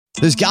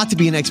There's got to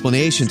be an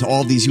explanation to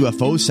all of these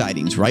UFO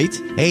sightings, right?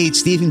 Hey,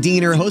 it's Stephen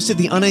Diener, host of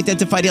the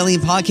Unidentified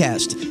Alien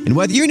Podcast. And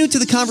whether you're new to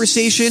the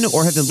conversation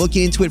or have been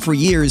looking into it for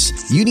years,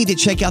 you need to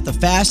check out the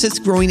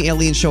fastest growing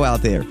alien show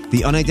out there,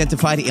 the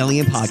Unidentified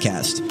Alien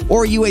Podcast,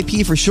 or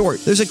UAP for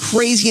short. There's a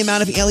crazy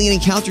amount of alien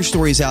encounter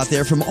stories out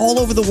there from all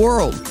over the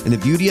world. And the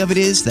beauty of it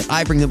is that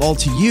I bring them all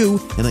to you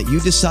and let you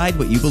decide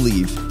what you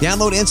believe.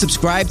 Download and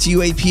subscribe to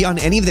UAP on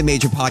any of the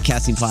major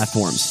podcasting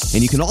platforms.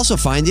 And you can also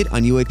find it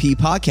on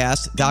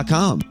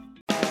UAPpodcast.com.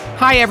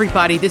 Hi,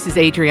 everybody. This is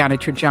Adriana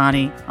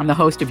Trajani. I'm the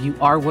host of You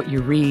Are What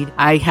You Read.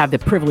 I have the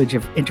privilege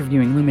of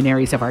interviewing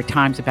luminaries of our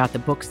times about the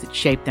books that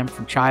shaped them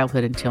from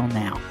childhood until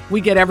now.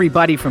 We get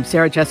everybody from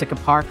Sarah Jessica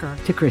Parker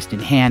to Kristen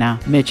Hanna,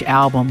 Mitch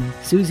Albom,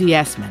 Susie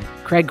Essman,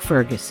 Craig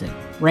Ferguson,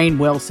 Rainn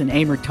Wilson,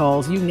 Amor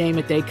Tolls, you name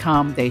it, they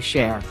come, they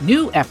share.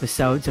 New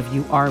episodes of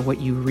You Are What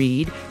You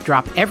Read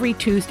drop every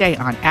Tuesday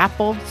on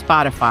Apple,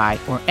 Spotify,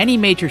 or any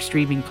major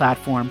streaming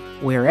platform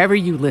wherever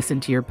you listen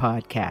to your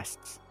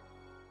podcasts.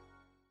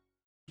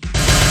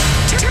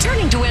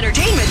 Turning to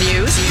entertainment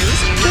news.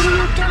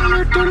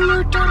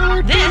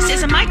 This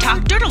is a My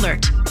Talk Dirt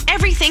Alert.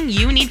 Everything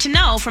you need to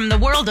know from the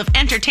world of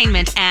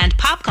entertainment and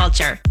pop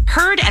culture.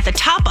 Heard at the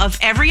top of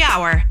every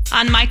hour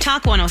on My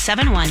Talk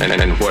 107.1.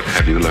 And what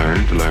have you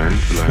learned?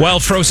 Well,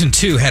 Frozen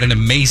 2 had an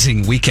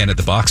amazing weekend at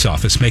the box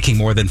office, making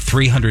more than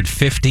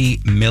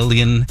 $350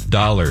 million.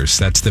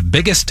 That's the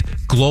biggest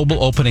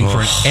global opening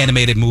for an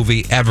animated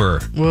movie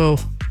ever. Whoa.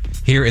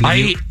 Here in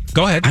the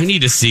Go ahead. I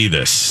need to see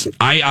this.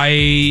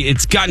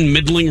 It's gotten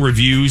middling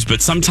reviews,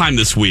 but sometime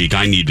this week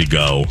I need to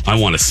go. I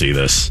want to see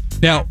this.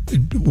 Now,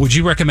 would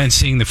you recommend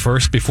seeing the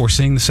first before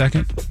seeing the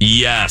second?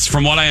 Yes.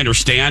 From what I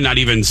understand, not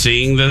even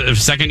seeing the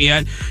second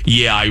yet.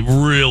 Yeah, I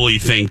really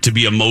think to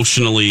be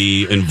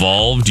emotionally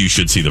involved, you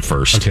should see the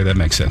first. Okay, that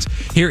makes sense.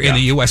 Here in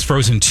the U.S.,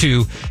 Frozen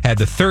 2 had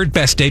the third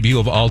best debut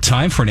of all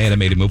time for an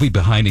animated movie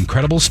behind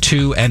Incredibles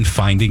 2 and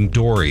Finding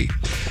Dory.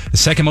 The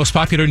second most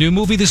popular new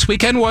movie this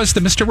weekend was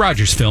the Mr.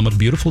 Rogers film, A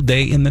Beautiful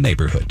Day in the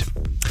Neighborhood.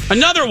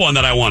 Another one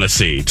that I want to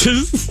see.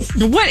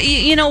 What?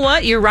 You know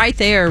what? You're right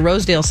there,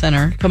 Rosedale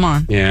Center. Come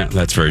on. Yeah,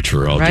 that's very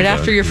true. Right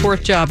after your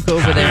fourth job, go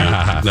over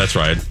there. That's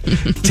right.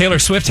 Taylor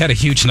Swift had a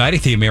huge night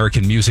at the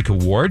American Music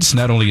Awards.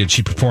 Not only did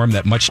she perform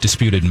that much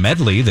disputed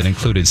medley that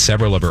included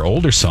several of her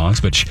older songs,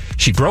 but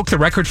she broke the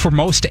record for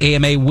most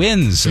AMA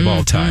wins of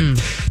all time.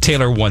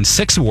 Taylor won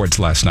 6 awards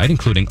last night,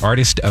 including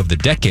Artist of the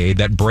Decade.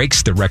 That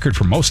breaks the record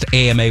for most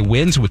AMA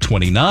wins with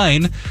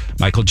 29.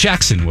 Michael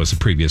Jackson was the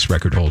previous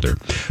record holder.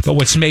 But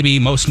what's maybe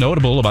most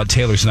notable about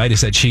Taylor's night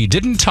is that she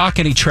didn't talk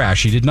any trash.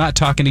 She did not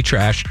talk any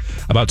trash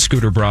about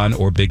Scooter Braun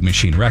or Big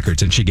Machine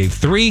Records. And she gave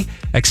 3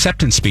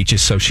 acceptance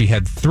speeches, so she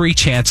had 3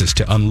 chances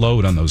to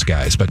unload on those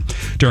guys. But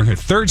during her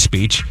third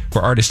speech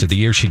for Artist of the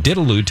Year, she did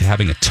allude to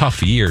having a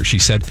tough year. She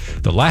said,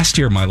 "The last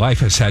year of my life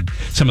has had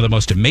some of the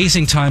most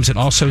amazing times and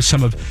also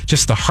some of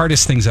just the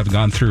hardest things I've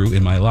gone through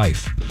in my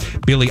life."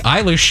 Billie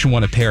Eilish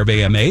won a pair of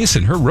AMAs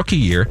in her rookie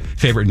year,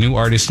 favorite new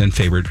artist and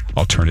favorite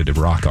alternative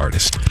rock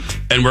artist.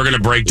 And we're going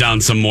to break down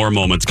some more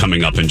moments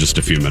coming up in just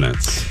a few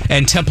minutes.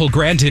 And Temple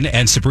Grandin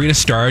and Sabrina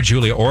star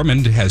Julia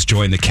Ormond has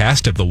joined the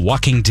cast of The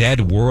Walking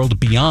Dead World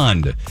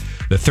Beyond.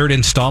 The third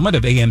installment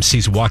of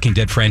AMC's Walking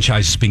Dead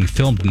franchise is being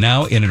filmed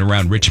now in and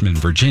around Richmond,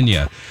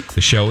 Virginia.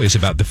 The show is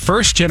about the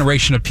first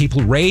generation of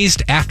people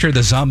raised after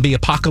the zombie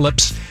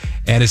apocalypse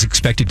and is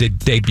expected to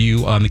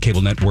debut on the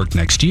cable network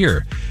next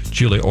year.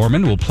 Julia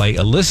Ormond will play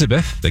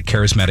Elizabeth, the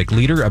charismatic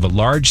leader of a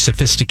large,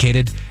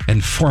 sophisticated,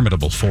 and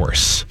formidable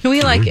force. Can we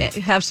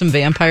have some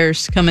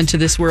vampires come into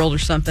this world or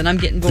something? I'm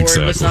getting bored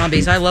with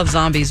zombies. I love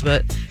zombies,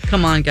 but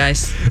come on,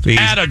 guys.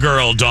 Atta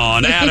girl,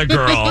 Dawn. Atta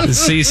girl. The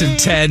season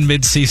 10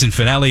 mid-season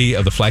finale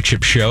of the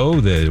flagship show,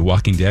 The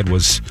Walking Dead,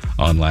 was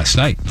on last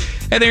night.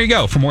 And there you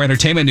go. For more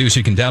entertainment news,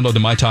 you can download the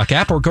MyTalk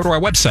app or go to our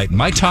website,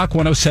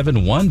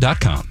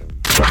 mytalk1071.com.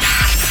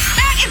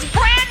 That is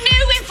brand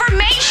new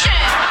information.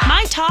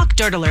 My Talk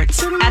Dirt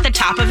Alerts at the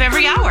top of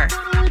every hour.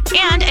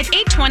 And at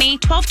 8:20,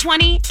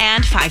 12:20,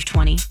 and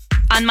 5:20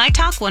 on My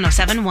Talk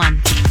 107.1.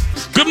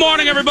 Good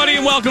morning, everybody,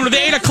 and welcome to the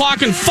 8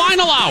 o'clock and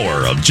final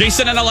hour of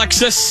Jason and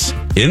Alexis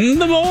in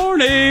the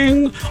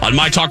morning. On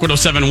My Talk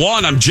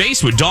 107.1, I'm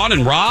Jace with Dawn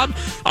and Rob.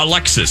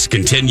 Alexis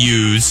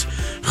continues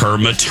her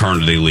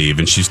maternity leave,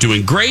 and she's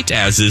doing great,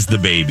 as is the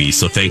baby.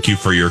 So thank you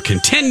for your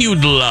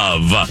continued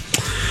love.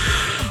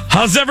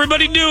 How's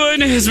everybody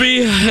doing as we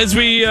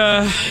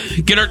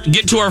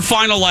get to our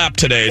final lap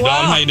today?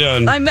 Dawn, how you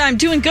doing? I'm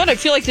doing good. I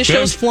feel like the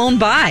show's flown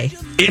by.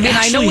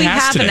 I know we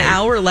have an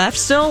hour left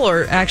still,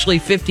 or actually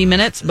 50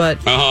 minutes, but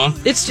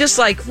it's just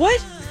like,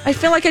 what? I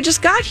feel like I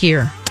just got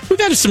here. We've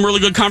had some really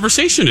good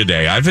conversation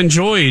today. I've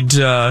enjoyed.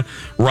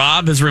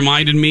 Rob has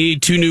reminded me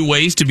 2 new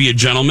ways to be a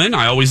gentleman.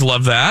 I always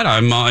love that.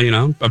 I'm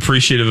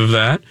appreciative of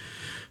that.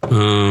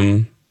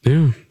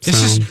 It's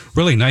just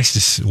really nice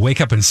to wake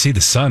up and see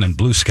the sun and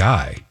blue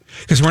sky,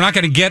 because we're not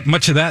going to get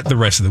much of that the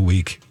rest of the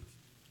week.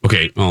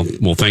 Okay,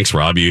 well, thanks,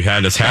 Rob. You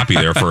had us happy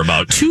there for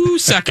about 2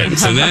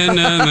 seconds, and then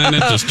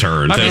it just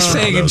turned. I'm just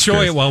saying,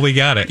 enjoy it while we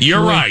got it.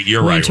 You're right,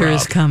 Winter Rob.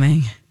 is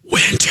coming.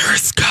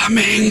 Winter's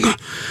coming.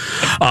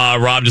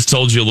 Rob just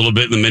told you a little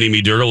bit in the Mini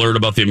Me Dirt Alert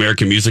about the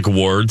American Music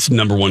Awards,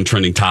 #1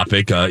 trending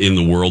topic in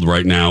the world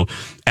right now.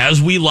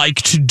 As we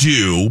like to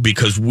do,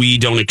 because we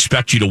don't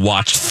expect you to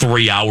watch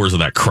 3 hours of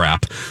that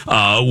crap,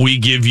 we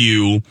give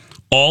you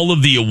all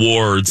of the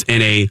awards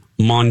in a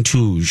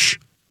montage.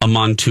 A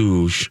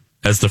montage,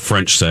 as the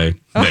French say.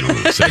 They don't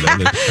really say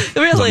that.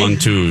 Really? A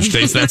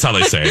montage. That's how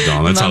they say it,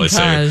 Dawn. That's how they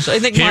say it. I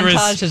think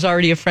montage is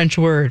already a French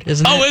word,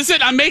 isn't it? Oh, is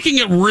it? I'm making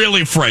it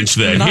really French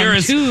then. Here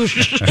is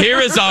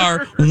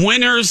our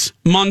winner's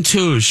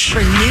montage.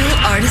 For new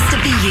artist of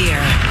the year,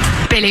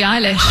 Billie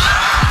Eilish.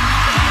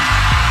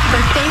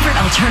 For favorite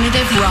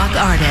alternative rock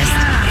artist,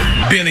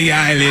 Billie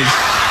Eilish.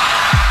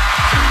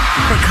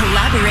 For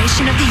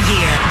collaboration of the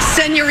year,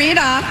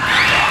 Senorita.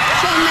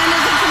 Shawn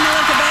Mendes and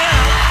Camila Cabello.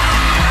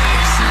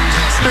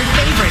 For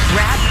favorite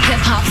rap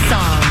hip-hop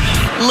song,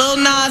 Lil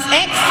Nas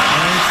X.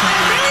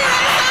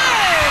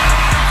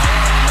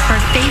 for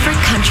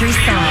favorite country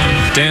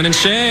song, Dan and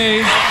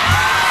Shay.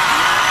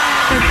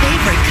 for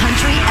favorite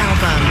country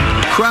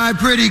album, Cry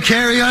Pretty,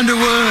 Carrie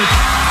Underwood.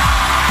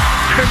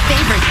 for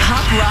favorite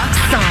pop rock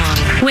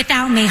song,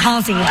 Without Me,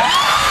 Halsey.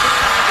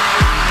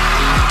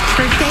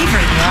 for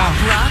favorite pop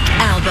rock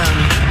album,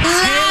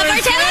 Taylor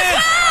Swift.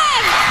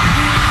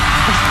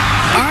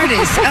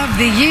 Artist of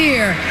the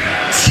year,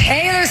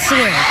 Taylor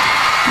Swift.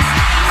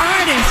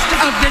 Artist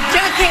of the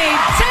decade,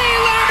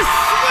 Taylor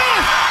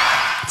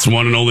Swift. It's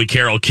one and only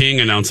Carole King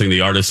announcing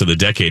the artist of the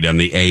decade on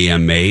the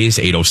AMAs.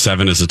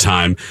 8:07 is the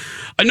time.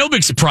 No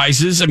big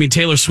surprises. I mean,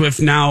 Taylor Swift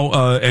now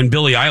and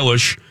Billie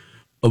Eilish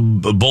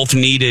both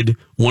needed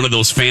one of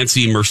those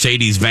fancy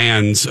Mercedes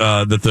vans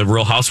that the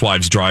Real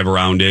Housewives drive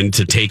around in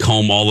to take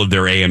home all of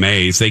their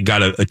AMAs. They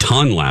got a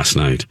ton last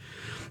night.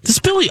 This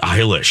Billie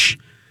Eilish,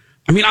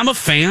 I mean, I'm a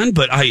fan,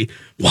 but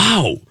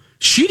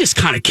she just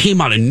kind of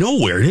came out of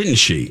nowhere, didn't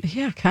she?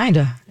 Yeah, kind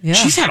of. Yeah.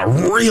 She's had a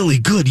really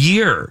good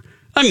year.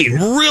 I mean,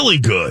 really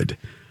good.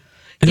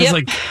 And it's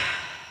like,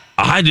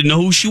 I didn't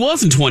know who she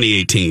was in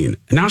 2018.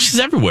 And now she's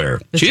everywhere.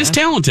 She is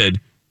talented.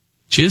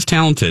 She is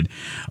talented.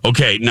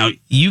 Okay, now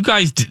you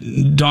guys,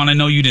 Dawn, I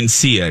know you didn't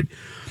see it,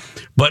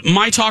 but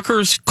my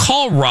talkers,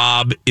 call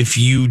Rob if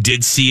you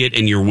did see it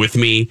and you're with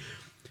me.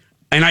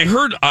 And I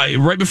heard,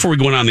 right before we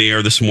went on the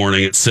air this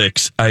morning at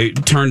 6, I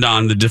turned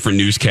on the different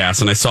newscasts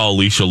and I saw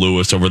Alicia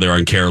Lewis over there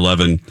on KARE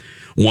 11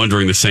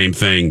 wondering the same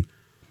thing.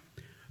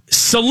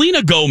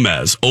 Selena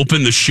Gomez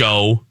opened the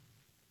show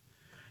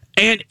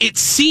and it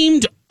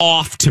seemed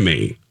off to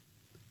me.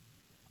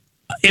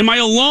 Am I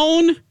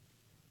alone?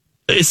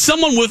 Is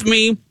someone with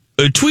me?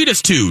 Tweet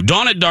us too.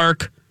 Dawn at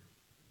Dark,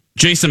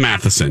 Jason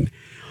Matheson.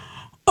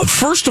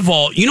 First of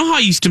all, you know how I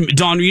used to,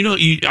 Dawn,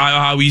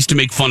 how we used to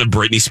make fun of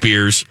Britney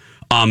Spears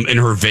in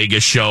her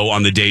Vegas show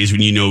on the days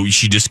when,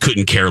 she just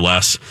couldn't care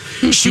less.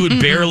 She would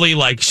barely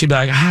she'd be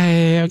like,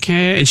 hi,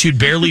 okay. And she would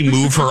barely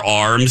move her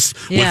with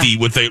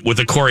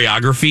the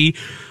choreography.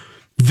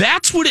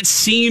 That's what it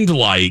seemed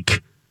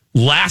like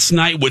last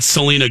night with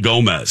Selena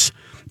Gomez.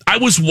 I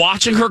was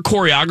watching her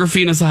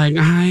choreography and I was like,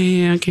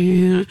 I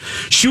can't.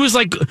 She was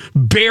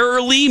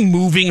barely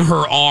moving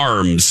her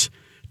arms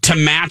to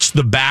match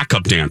the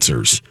backup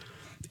dancers.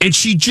 And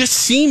she just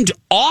seemed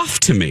off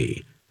to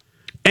me.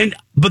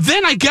 But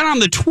then I get on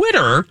the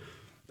Twitter,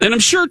 and I'm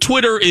sure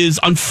Twitter is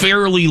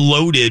unfairly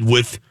loaded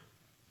with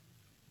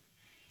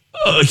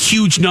a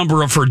huge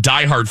number of her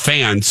diehard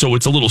fans, so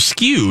it's a little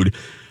skewed.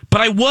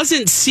 But I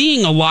wasn't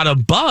seeing a lot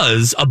of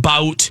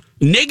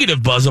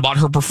negative buzz about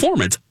her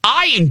performance.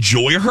 I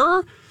enjoy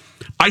her.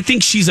 I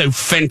think she's a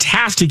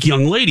fantastic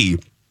young lady.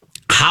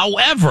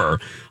 However,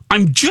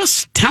 I'm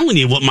just telling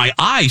you what my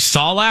eyes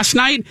saw last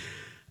night,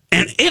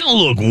 and it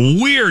looked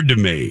weird to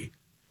me.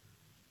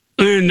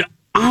 And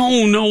I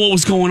don't know what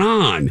was going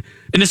on.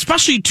 And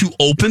especially to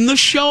open the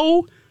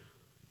show,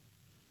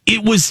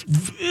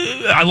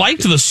 I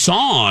liked the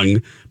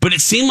song, but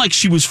it seemed like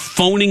she was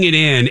phoning it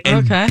in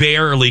and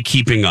barely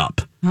keeping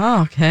up.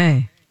 Oh,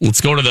 okay.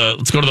 Let's go to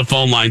the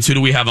phone lines. Who do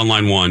we have on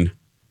line one?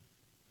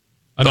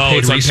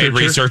 It's paid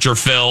researcher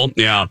Phil.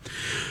 Yeah.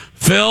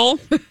 Phil,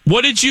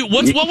 what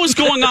was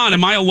going on?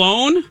 Am I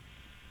alone?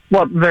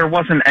 Well, there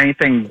wasn't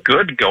anything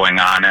good going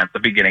on at the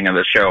beginning of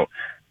the show.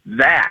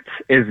 That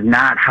is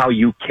not how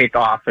you kick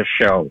off a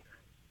show.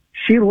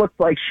 She looked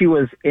like she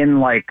was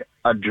in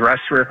a dress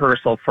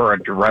rehearsal for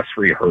a dress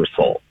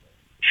rehearsal.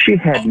 She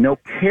had no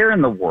care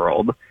in the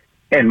world,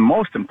 and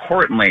most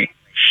importantly,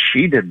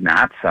 she did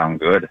not sound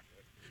good.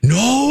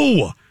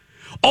 No.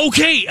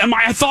 Okay,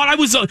 I thought I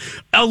was.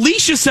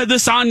 Alicia said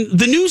this on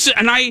the news,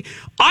 and I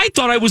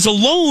thought I was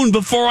alone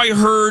before I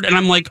heard, and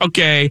I'm like,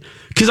 okay,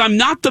 because I'm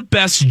not the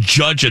best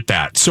judge at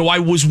that. So I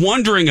was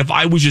wondering if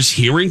I was just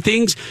hearing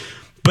things,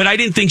 but I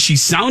didn't think she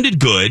sounded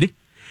good.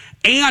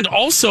 And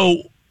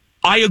also,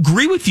 I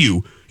agree with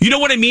you. You know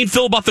what I mean,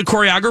 Phil, about the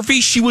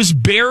choreography? She was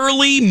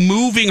barely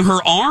moving her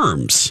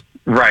arms.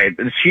 Right.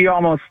 She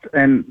almost,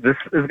 and this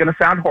is going to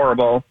sound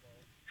horrible,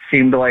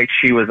 seemed like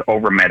she was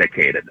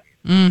over-medicated.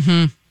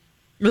 Mm-hmm.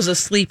 It was a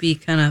sleepy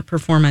kind of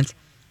performance.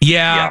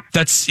 Yeah,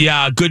 that's,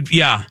 good.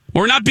 Yeah.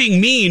 We're not being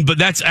mean, but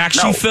that's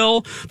actually,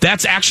 Phil,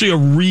 that's actually a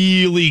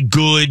really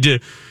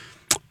good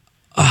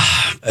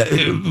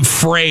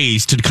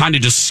phrase to kind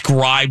of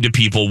describe to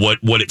people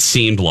what it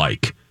seemed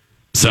like.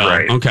 So,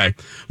 okay.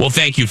 Well,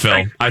 thank you,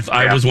 Phil.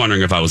 I was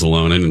wondering if I was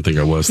alone. I didn't think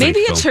I was. Maybe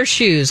it's her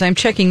shoes. I'm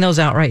checking those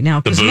out right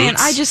now. Because, man,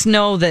 I just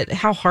know that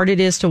how hard it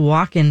is to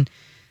walk in.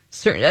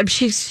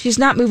 She's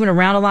not moving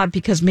around a lot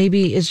because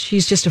maybe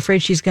she's just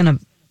afraid she's going to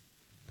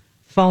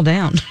fall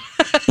down.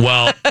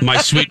 Well, my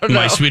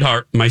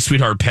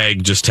sweetheart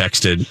Peg just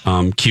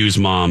texted Q's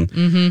mom.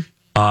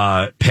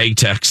 Peg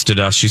texted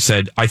us. She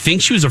said, I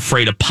think she was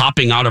afraid of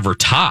popping out of her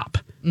top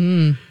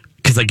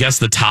because I guess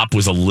the top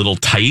was a little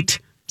tight.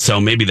 So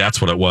maybe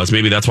that's what it was.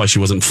 Maybe that's why she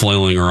wasn't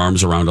flailing her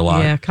arms around a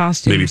lot. Yeah,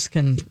 costumes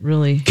can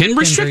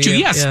restrict you.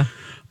 Yes. Yeah.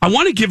 I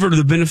want to give her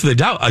the benefit of the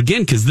doubt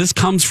again, because this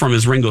comes from,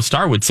 as Ringo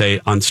Starr would say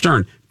on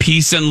Stern,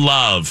 peace and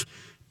love.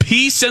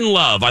 Peace and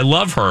love. I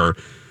love her.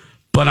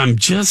 But I'm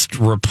just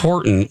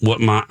reporting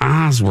what my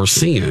eyes were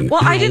seeing.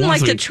 Well, I didn't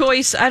like the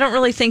choice. I don't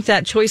really think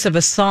that choice of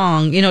a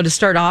song, to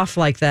start off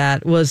like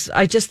that was,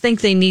 I just think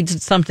they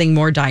needed something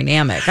more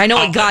dynamic. I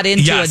know it got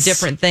into a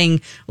different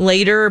thing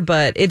later,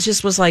 but it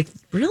just was like,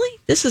 really?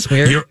 This is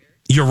weird.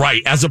 You're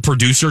right. As a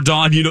producer,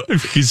 Dawn,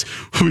 because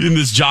in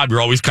this job,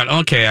 you're always kind of,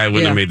 okay, I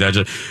wouldn't have made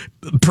that.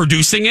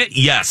 Producing it,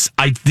 yes.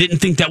 I didn't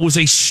think that was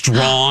a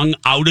strong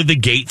out of the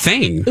gate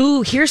thing.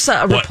 Ooh, here's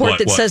a report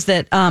that says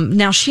that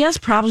now she has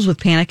problems with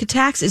panic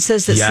attacks. It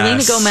says that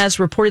Selena Gomez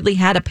reportedly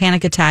had a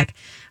panic attack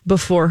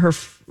before her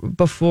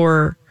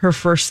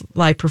first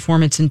live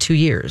performance in 2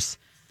 years.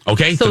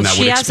 Okay, so then that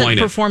would explain it. She hasn't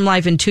performed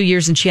live in 2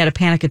 years, and she had a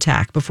panic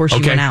attack before she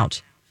went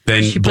out.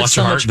 Then she put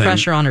so much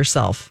pressure on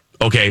herself.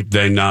 Okay,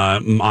 then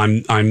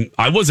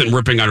I wasn't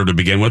ripping on her to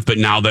begin with, but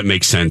now that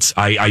makes sense.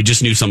 I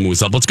just knew something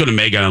was up. Let's go to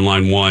Megan on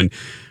line 1,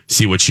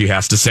 see what she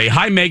has to say.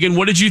 Hi, Megan.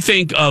 What did you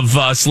think of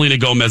Selena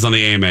Gomez on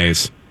the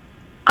AMAs?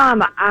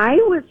 I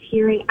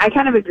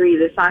kind of agree.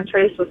 The song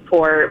choice was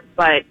poor,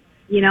 but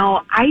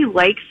I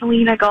like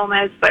Selena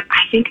Gomez, but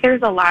I think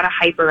there's a lot of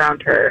hype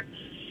around her,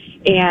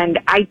 and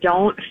I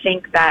don't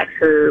think that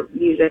her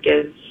music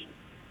is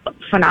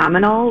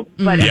phenomenal,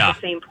 but at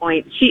the same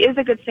point, she is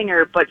a good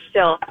singer, but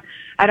still,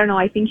 I don't know,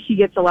 I think she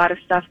gets a lot of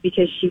stuff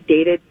because she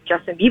dated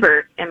Justin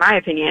Bieber, in my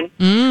opinion.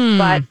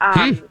 But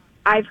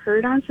I've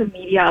heard on some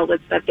media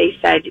outlets that they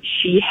said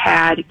she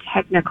had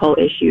technical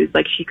issues,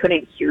 like she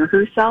couldn't hear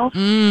herself.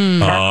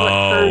 That's what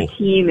her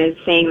team is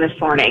saying this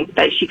morning,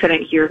 that she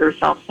couldn't hear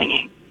herself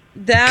singing.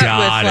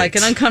 That with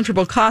an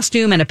uncomfortable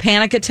costume and a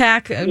panic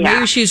attack,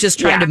 maybe she's just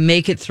trying to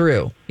make it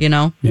through,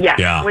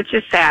 Yeah, which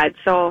is sad.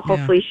 So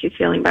hopefully she's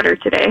feeling better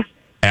today.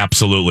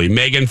 Absolutely.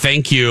 Megan,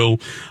 thank you.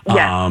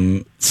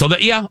 Yes. So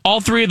that,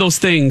 all three of those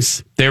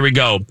things, there we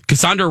go.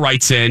 Cassandra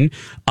writes in,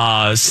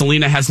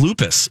 Selena has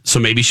lupus, so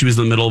maybe she was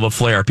in the middle of a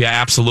flare-up. Yeah,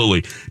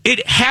 absolutely.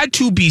 It had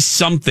to be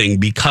something,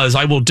 because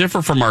I will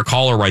differ from our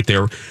caller right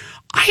there.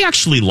 I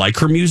actually like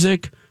her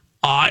music.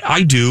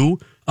 I do.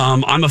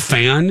 I'm a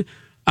fan.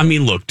 I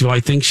mean, look, do I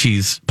think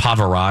she's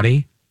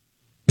Pavarotti?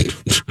 I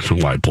don't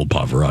know why I pulled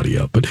Pavarotti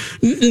up, but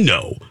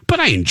no.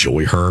 But I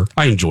enjoy her.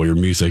 I enjoy her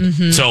music.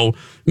 So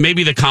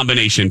maybe the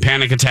combination,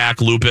 panic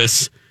attack,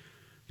 lupus,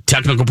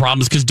 technical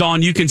problems. Because,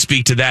 Dawn, you can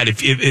speak to that.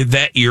 If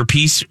that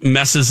earpiece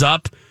messes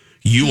up,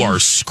 you are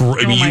screwed.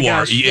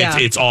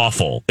 It's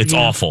awful. It's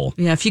awful.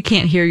 Yeah, if you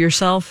can't hear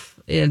yourself,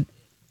 if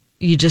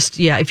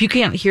you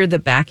can't hear the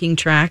backing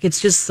track, it's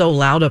just so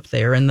loud up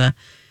there. And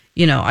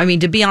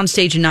to be on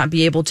stage and not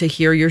be able to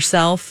hear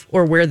yourself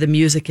or where the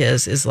music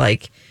is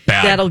like,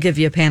 bad. That'll give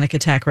you a panic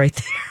attack right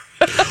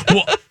there.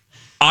 Well,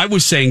 I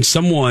was saying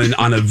someone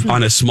on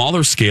a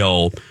smaller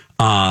scale,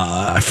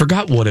 I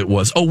forgot what it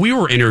was. Oh, we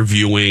were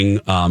interviewing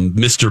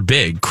Mr.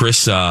 Big,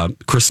 Chris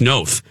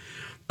Noth,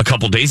 a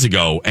couple days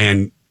ago,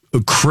 and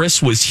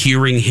Chris was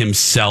hearing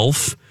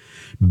himself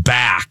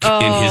back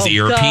in his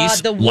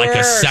earpiece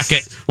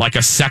like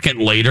a second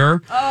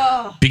later,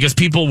 because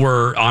people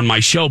were on my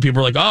show.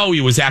 People were like, "Oh,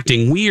 he was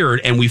acting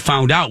weird," and we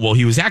found out. Well,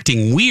 he was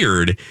acting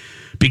weird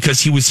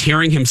because he was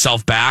hearing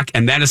himself back,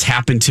 and that has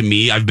happened to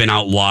me. I've been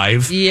out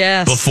live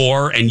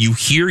before, and you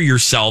hear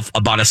yourself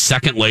about a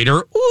second later.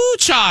 Ooh,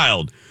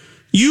 child,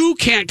 you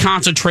can't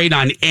concentrate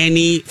on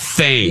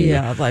anything.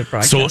 Yeah, live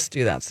broadcasts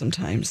do that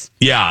sometimes.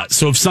 Yeah,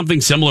 so if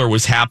something similar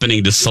was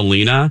happening to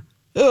Selena,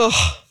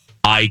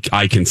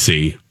 I can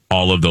see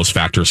all of those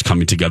factors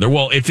coming together.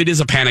 Well, if it is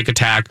a panic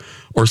attack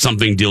or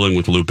something dealing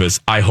with lupus,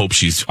 I hope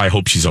she's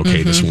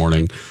okay this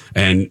morning.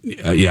 And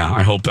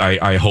I hope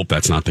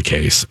that's not the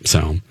case.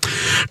 So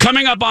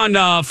coming up on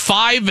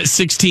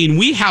 5:16,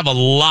 we have a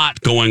lot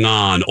going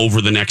on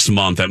over the next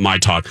month at My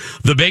Talk.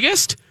 The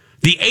biggest,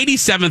 the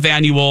 87th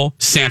annual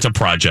Santa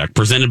Project,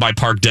 presented by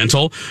Park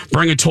Dental.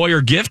 Bring a toy or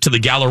gift to the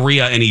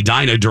Galleria in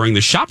Edina during the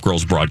Shop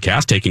Girls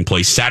broadcast taking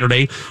place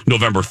Saturday,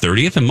 November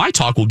 30th. And My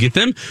Talk will get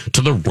them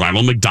to the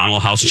Ronald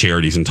McDonald House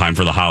Charities in time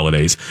for the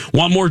holidays.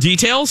 Want more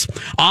details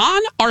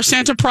on our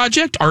Santa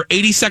Project, our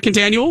 82nd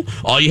annual?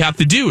 All you have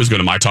to do is go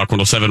to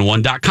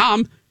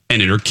mytalk1071.com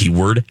and enter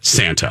keyword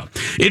Santa.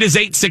 It is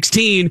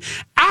 8:16.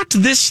 At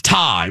this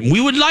time, we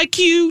would like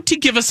you to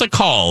give us a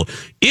call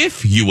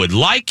if you would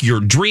like your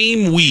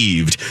dream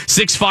weaved.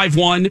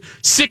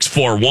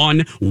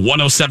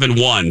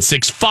 651-641-1071.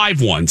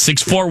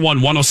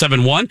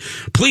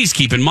 651-641-1071. Please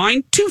keep in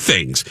mind two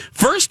things.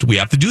 First, we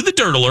have to do the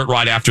dirt alert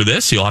right after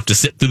this. You'll have to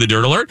sit through the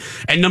dirt alert.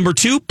 And number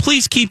two,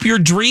 please keep your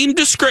dream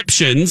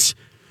descriptions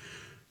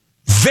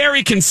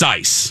very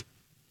concise.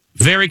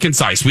 Very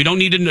concise. We don't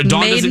need to know.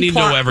 Dawn doesn't need to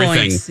know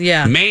everything. Points,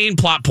 yeah. Main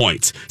plot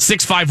points.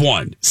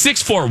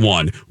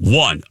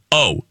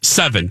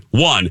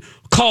 651-641-1071.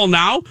 Call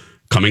now.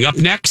 Coming up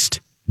next,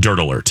 Dirt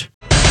Alert.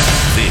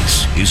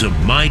 This is a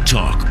My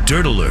Talk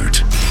Dirt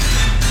Alert.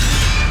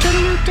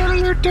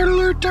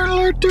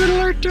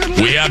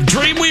 We have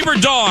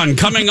Dreamweaver Dawn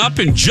coming up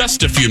in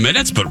just a few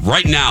minutes, but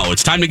right now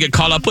it's time to get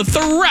caught up with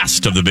the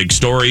rest of the big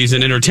stories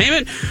and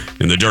entertainment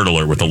in the Dirt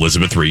Alert with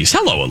Elizabeth Reese.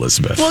 Hello,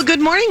 Elizabeth. Well,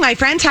 good morning, my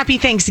friends. Happy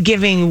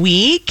Thanksgiving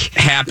week.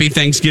 Happy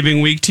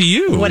Thanksgiving week to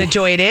you. What a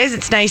joy it is.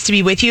 It's nice to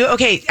be with you.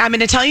 Okay, I'm going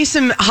to tell you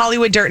some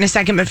Hollywood dirt in a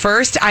second, but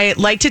first, I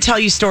like to tell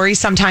you stories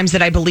sometimes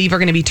that I believe are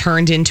going to be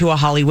turned into a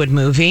Hollywood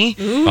movie.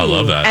 Ooh. I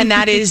love that. And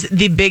that is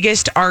the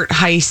biggest art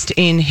heist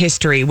in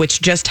history,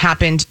 which just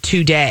happened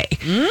today. But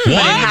it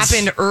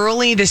happened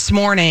early this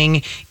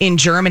morning in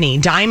Germany.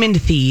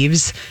 Diamond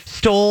thieves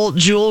stole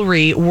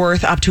jewelry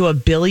worth up to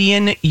 €1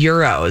 billion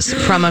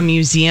from a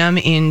museum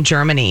in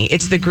Germany.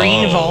 It's the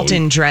Green Vault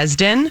in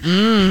Dresden,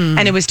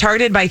 and it was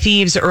targeted by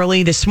thieves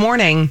early this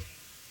morning.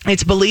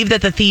 It's believed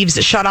that the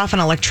thieves shut off an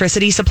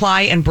electricity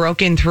supply and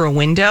broke in through a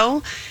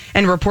window.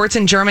 And reports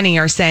in Germany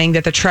are saying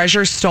that the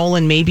treasure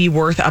stolen may be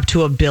worth up to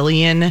 €1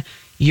 billion,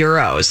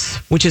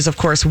 which is, of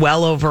course,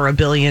 well over $1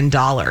 billion.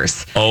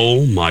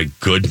 Oh, my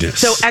goodness.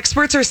 So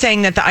experts are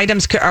saying that the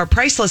items are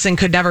priceless and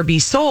could never be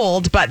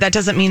sold, but that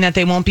doesn't mean that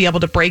they won't be able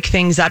to break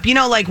things up. You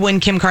know, like when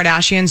Kim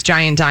Kardashian's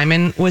giant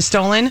diamond was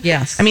stolen?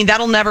 Yes. I mean,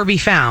 that'll never be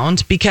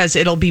found because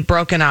it'll be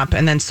broken up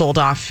and then sold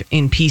off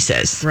in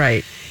pieces.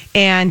 Right.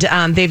 And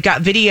they've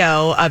got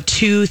video of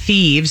two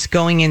thieves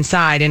going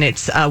inside, and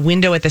it's a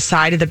window at the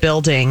side of the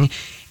building.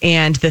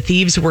 And the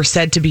thieves were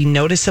said to be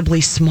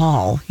noticeably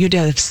small. You had to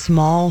have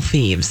small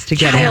thieves to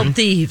get in. Child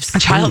thieves.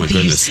 Child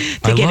thieves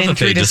to get in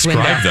through this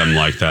window. I love that they describe them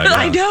like that. Yeah.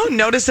 I know,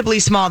 noticeably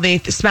small. They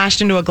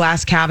smashed into a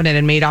glass cabinet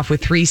and made off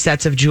with 3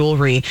 sets of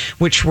jewelry,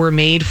 which were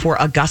made for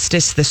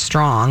Augustus the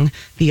Strong,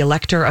 the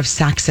Elector of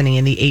Saxony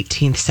in the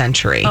 18th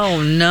century.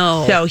 Oh,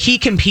 no. So he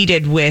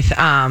competed with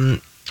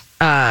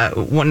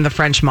one of the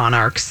French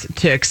monarchs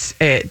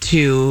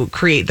to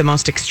create the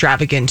most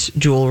extravagant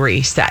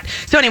jewelry set.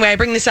 So anyway, I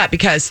bring this up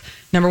because,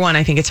 number one,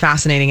 I think it's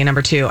fascinating, and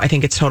number two, I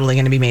think it's totally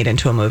going to be made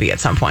into a movie at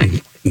some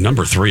point.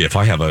 Number 3, if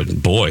I have a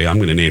boy, I'm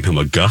going to name him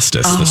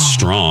Augustus the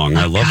Strong.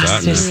 I love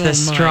that. Augustus the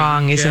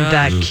Strong. Isn't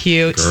that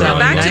cute? Girl, So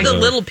back nice. to the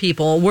little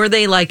people. Were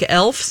they like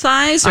elf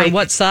size or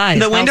what size?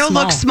 The window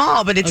looks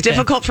small, but it's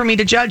difficult for me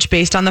to judge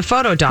based on the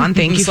photo, Dawn.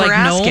 Thank you for like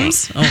asking.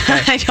 gnomes?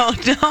 Okay. I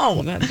don't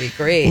know. That'd be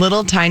great.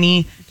 Little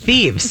tiny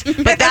thieves.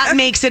 But that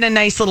makes it a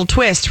nice little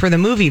twist for the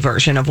movie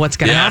version of what's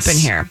going to happen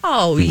here.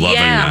 Oh, Loving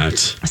yeah. that.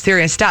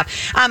 Serious stuff.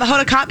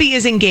 Hoda Kotb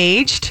is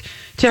engaged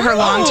to her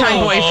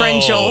longtime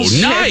boyfriend, Joel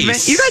Schiffman.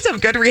 Nice. You guys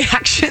have good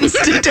reactions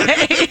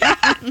today.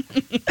 I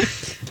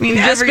mean, We've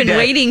just been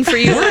waiting for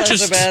you,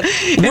 Elizabeth.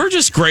 We're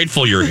just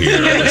grateful you're here,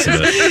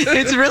 Elizabeth.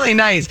 It's really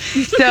nice.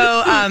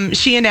 So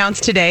she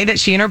announced today that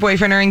she and her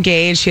boyfriend are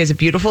engaged. She has a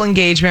beautiful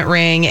engagement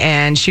ring,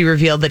 and she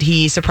revealed that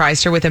he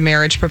surprised her with a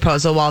marriage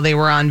proposal while they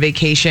were on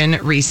vacation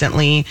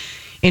recently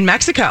in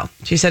Mexico.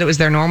 She said it was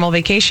their normal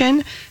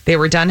vacation. They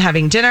were done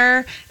having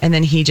dinner, and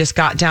then he just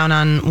got down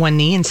on one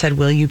knee and said,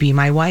 "Will you be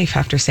my wife?"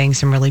 after saying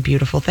some really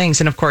beautiful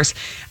things. And of course,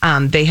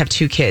 they have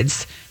 2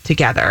 kids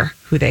together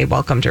who they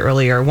welcomed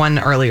earlier, one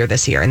earlier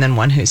this year, and then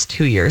one who's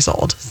 2 years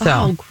old. So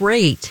Oh,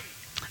 great.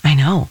 I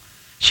know.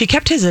 She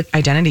kept his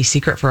identity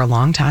secret for a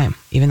long time,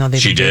 even though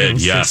they've been dating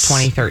since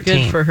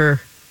 2013. Good for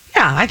her.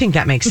 Yeah, I think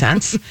that makes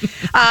sense.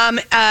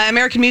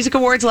 American Music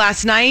Awards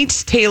last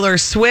night. Taylor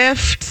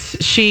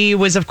Swift. She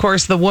was, of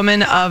course, the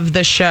woman of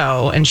the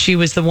show, and she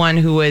was the one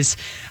who was.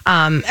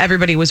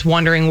 Everybody was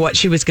wondering what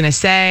she was going to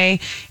say,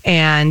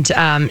 and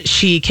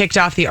she kicked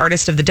off the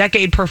Artist of the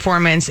Decade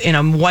performance in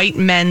a white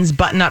men's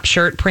button-up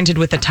shirt printed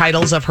with the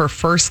titles of her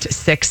first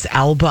 6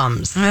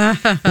 albums.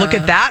 Look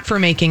at that for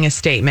making a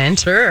statement.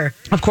 Sure.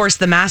 Of course,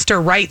 the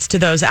master rights to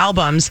those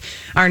albums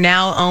are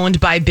now owned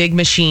by Big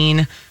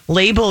Machine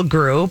Label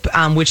Group,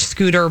 which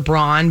Scooter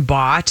Braun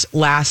bought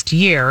last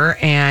year,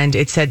 and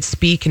it said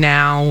 "Speak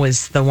Now"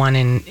 was the one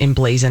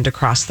emblazoned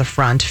across the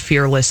front,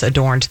 "Fearless"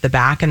 adorned the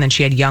back, and then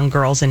she had young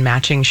girls in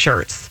matching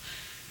shirts.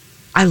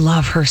 I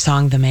love her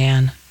song "The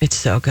Man." It's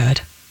so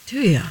good. Do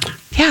you?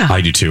 Yeah.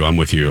 I do too. I'm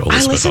with you,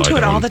 Elizabeth. I listen to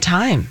it all the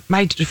time.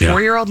 My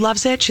 4-year-old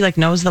loves it. She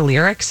knows the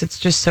lyrics. It's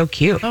just so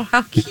cute. Oh,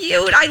 how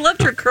cute. I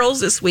loved her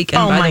curls this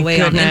weekend, by the way,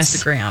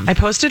 goodness. on Instagram. I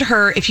posted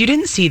her. If you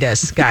didn't see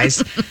this,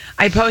 guys,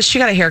 she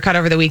got a haircut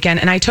over the weekend,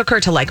 and I took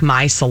her to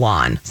my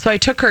salon. So I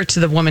took her to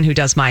the woman who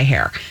does my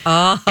hair.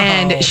 Oh.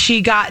 And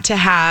she got to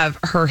have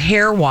her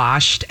hair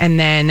washed and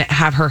then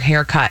have her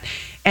hair cut.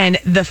 And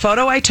the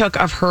photo I took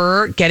of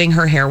her getting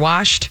her hair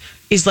washed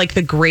is like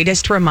the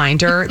greatest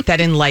reminder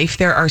that in life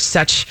there are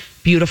such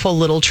beautiful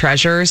little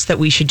treasures that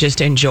we should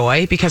just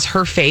enjoy, because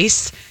her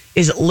face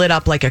is lit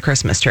up like a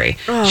Christmas tree.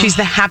 Oh. She's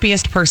the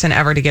happiest person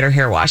ever to get her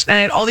hair washed. And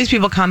I had all these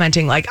people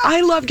commenting like,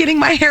 I love getting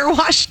my hair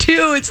washed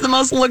too. It's the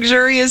most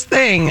luxurious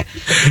thing.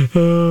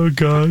 Oh,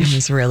 gosh. It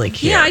was really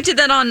cute. Yeah, I did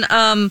that on,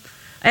 I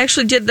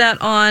actually did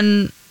that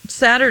on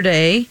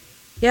Saturday.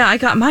 Yeah, I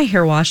got my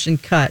hair washed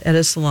and cut at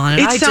a salon.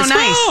 And It's so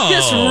nice.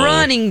 Just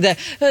running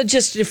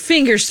just your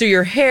fingers through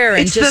your hair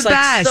and It's just the like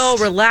best. so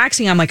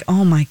relaxing. I'm like,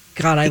 oh my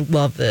God, I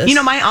love this. You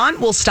know, my aunt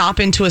will stop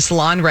into a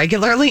salon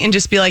regularly and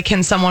just be like,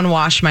 can someone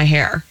wash my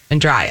hair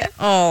and dry it?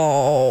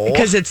 Oh.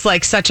 Because it's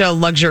like such a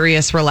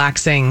luxurious,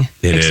 relaxing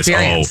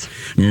experience.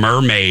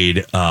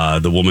 Mermaid,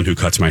 the woman who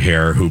cuts my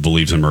hair, who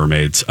believes in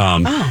mermaids.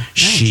 Nice.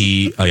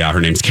 She, her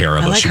name's Kara,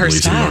 I but like she her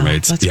believes style. in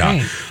mermaids. That's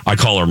great. I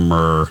call her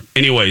Mer.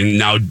 Anyway,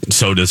 now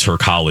so does her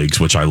colleagues,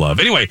 which I love.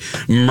 Anyway,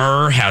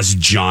 Mer has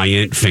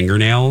giant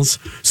fingernails,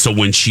 so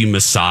when she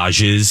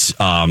massages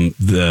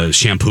the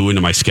shampoo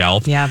into my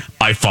scalp,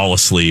 I fall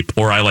asleep,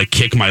 or I like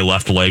kick my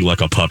left leg like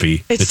a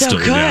puppy. It's so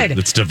good. Yeah,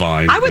 it's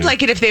divine. I would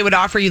like it if they would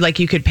offer you, like,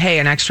 you could pay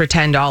an extra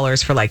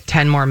 $10 for like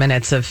 10 more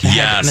minutes of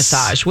head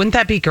massage. Wouldn't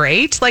that be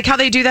great? Like how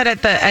they do that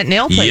at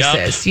nail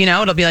places. You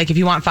know, it'll be like, if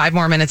you want 5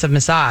 more minutes of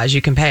massage,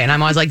 you can pay. And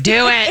I'm always like,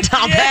 do it.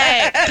 I'll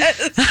pay.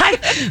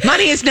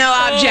 Money is no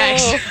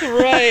object.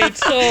 Right.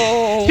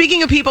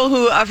 Speaking of people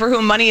who for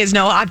whom money is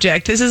no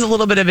object, this is a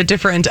little bit of a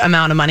different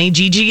amount of money.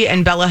 Gigi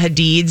and Bella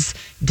Hadid's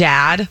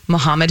dad,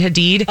 Mohammed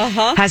Hadid,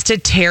 has to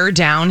tear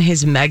down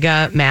his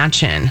mega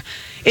mansion.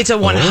 It's a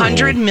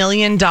 $100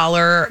 million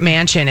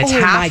mansion. It's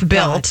half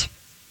built.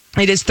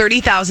 It is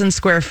 30,000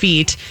 square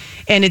feet,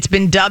 and it's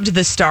been dubbed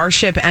the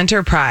Starship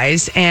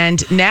Enterprise.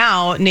 And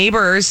now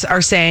neighbors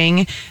are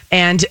saying,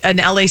 and an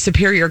LA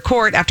Superior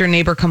Court, after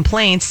neighbor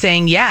complaints,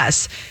 saying,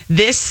 yes,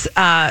 this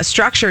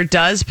structure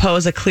does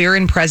pose a clear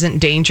and present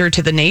danger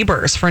to the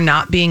neighbors for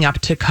not being up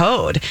to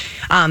code.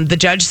 The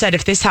judge said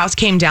if this house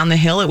came down the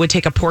hill, it would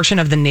take a portion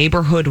of the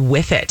neighborhood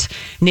with it.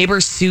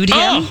 Neighbors sued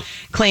him,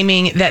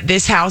 claiming that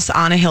this house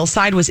on a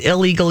hillside was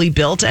illegally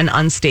built and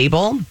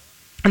unstable.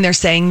 And they're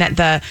saying that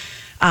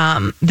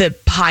the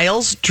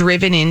piles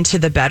driven into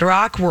the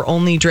bedrock were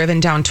only driven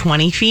down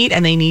 20 feet,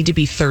 and they need to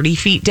be 30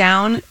 feet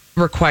down,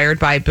 required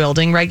by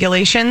building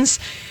regulations.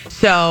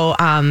 So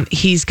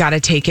he's got to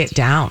take it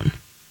down.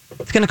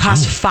 It's going to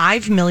cost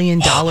 $5 million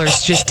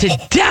just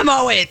to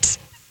demo it.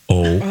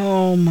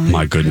 Oh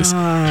my goodness.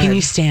 God. Can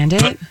you stand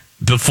it?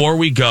 Before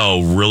we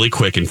go, really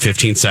quick, in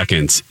 15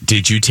 seconds,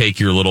 did you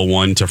take your little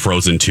one to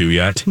Frozen 2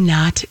 yet?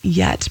 Not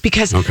yet,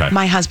 because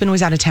my husband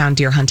was out of town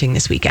deer hunting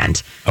this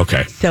weekend.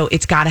 Okay. So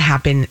it's got to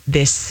happen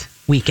this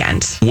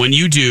weekend. When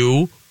you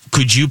do,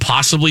 could you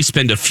possibly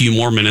spend a few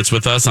more minutes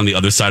with us on the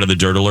other side of the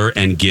Dirt Alert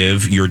and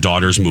give your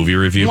daughter's movie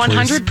review,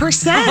 please?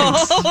 100%.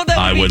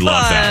 I would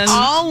love that.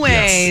 Always.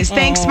 Yes.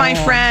 Thanks, my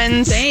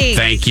friends.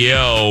 Thank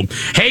you.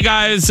 Hey,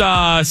 guys,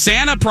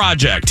 Santa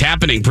Project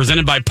happening,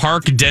 presented by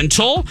Park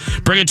Dental.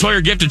 Bring a toy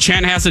or gift to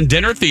Chanhassen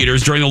Dinner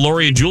Theaters during the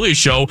Lori and Julia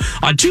show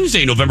on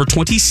Tuesday, November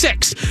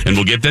 26th, and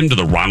we'll get them to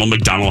the Ronald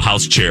McDonald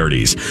House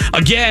Charities.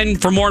 Again,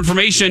 for more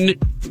information,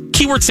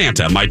 keyword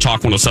Santa,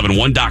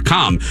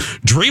 mytalk1071.com.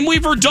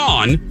 Dreamweaver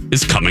Dawn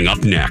is coming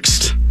up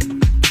next.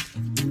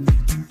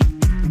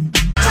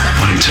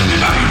 Tell me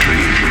about your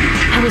dream.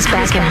 I was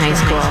back in high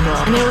school,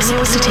 and I was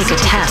supposed to take a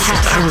test.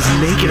 I was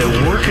naked at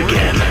work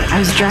again. I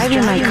was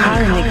driving my car,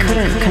 and I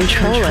couldn't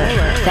control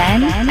it.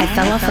 Then I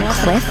fell off a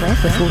cliff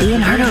with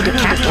Leonardo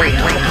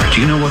DiCaprio.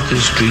 Do you know what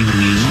this dream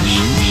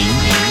means?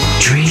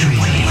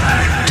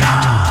 Dreamweaver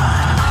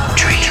Dawn.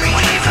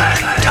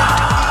 Dreamweaver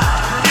Dawn.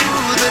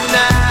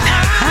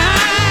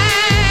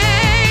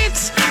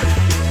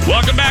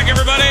 Welcome back,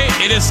 everybody.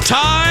 It is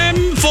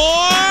time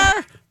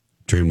for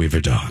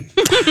Dreamweaver Dawn.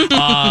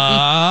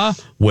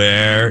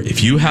 Where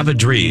if you have a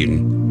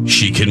dream,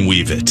 she can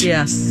weave it.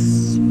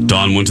 Yes.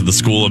 Dawn went to the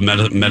School of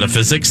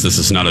Metaphysics. This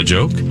is not a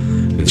joke.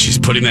 And she's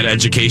putting that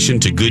education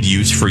to good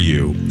use for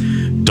you.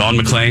 Dawn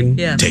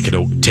McClain,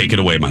 take it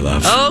away, my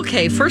love.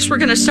 Okay, first we're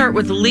going to start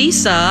with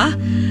Lisa.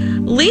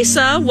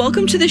 Lisa,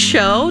 welcome to the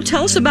show.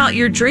 Tell us about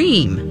your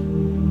dream.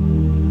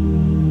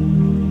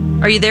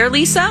 Are you there,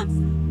 Lisa?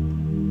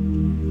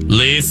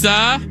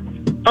 Lisa?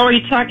 Oh, are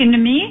you talking to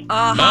me?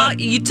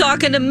 You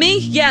talking to me?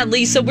 Yeah,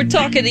 Lisa, we're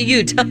talking to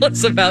you. Tell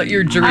us about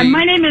your dream.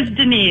 My name is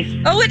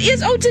Denise. Oh, it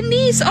is? Oh,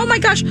 Denise. Oh, my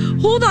gosh.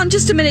 Hold on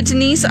just a minute,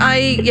 Denise.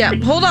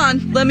 Hold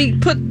on. Let me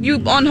put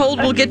you on hold.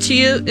 We'll get to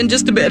you in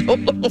just a bit.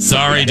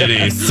 Sorry,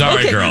 Denise.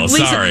 Sorry, okay, girl.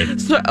 Lisa,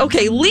 sorry.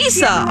 Okay,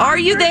 Lisa, are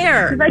you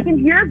there? I can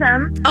hear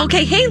them.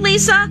 Okay, hey,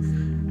 Lisa.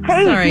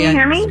 Hey, Sorry, can you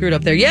hear me? Screwed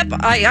up there. Yep,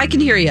 I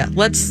can hear you.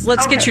 Let's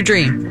get your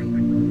dream.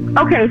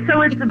 Okay,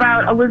 so it's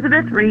about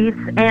Elizabeth Reese,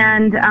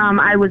 and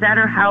I was at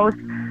her house,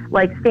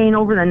 like, staying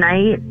over the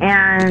night,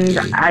 and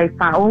I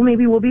thought,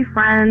 maybe we'll be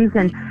friends,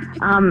 and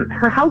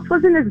her house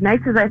wasn't as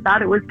nice as I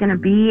thought it was going to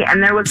be,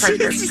 and there was, like,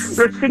 this,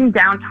 we were sitting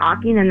down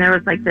talking, and there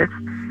was, like, this,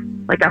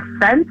 like, a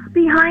fence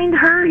behind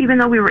her, even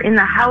though we were in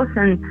the house,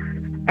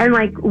 and And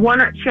like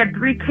she had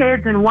 3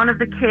 kids, and one of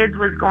the kids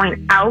was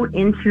going out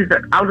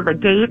of the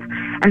gate.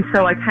 And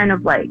so I kind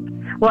of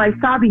I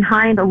saw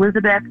behind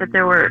Elizabeth that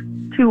there were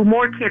 2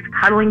 more kids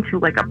cuddling to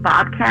like a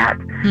bobcat.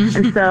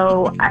 And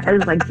so it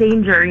was like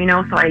danger,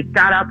 so I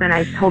got up and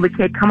I told the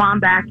kid, come on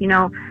back,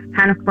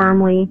 kind of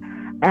firmly.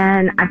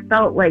 And I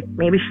felt like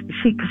maybe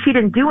she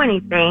didn't do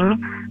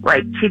anything.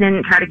 Like she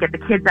didn't try to get the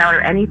kids out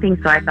or anything.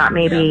 So I thought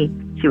maybe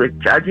she was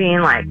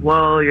judging, like,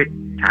 whoa, you're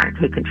trying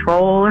to take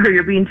control or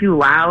you're being too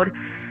loud.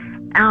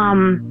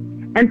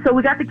 And so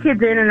we got the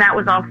kids in and that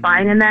was all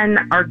fine. And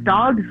then our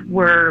dogs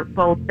were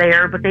both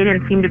there, but they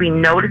didn't seem to be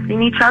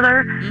noticing each other.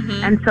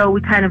 And so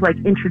we kind of like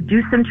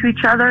introduced them to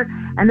each other.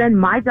 And then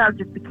my dog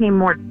just became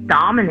more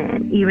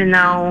dominant, even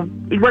though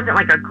it wasn't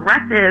like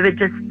aggressive. It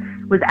just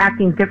was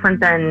acting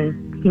different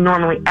than he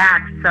normally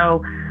acts.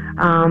 So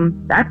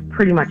that's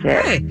pretty much it.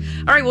 Okay.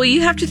 All right. Well,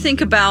 you have to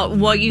think about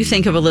what you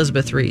think of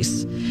Elizabeth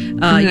Reese. You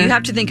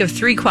have to think of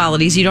 3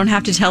 qualities. You don't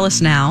have to tell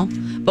us now.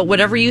 But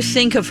whatever you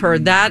think of her,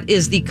 that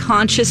is the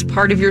conscious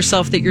part of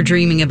yourself that you're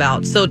dreaming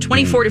about. So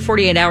 24 to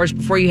 48 hours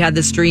before you had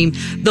this dream,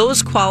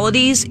 those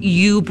qualities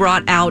you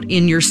brought out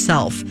in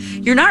yourself.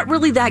 You're not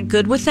really that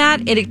good with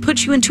that, and it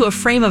puts you into a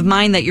frame of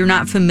mind that you're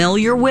not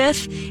familiar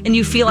with, and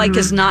you feel like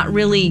is not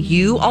really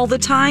you all the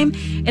time.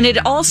 And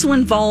it also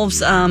involves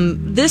that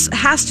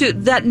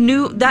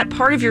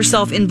part of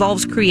yourself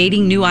involves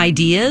creating new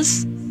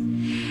ideas.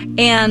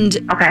 And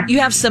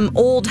you have some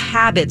old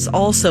habits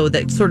also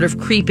that sort of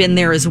creep in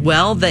there as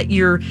well that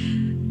you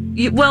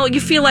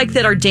feel like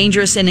that are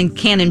dangerous and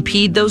can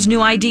impede those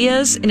new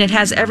ideas. And it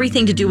has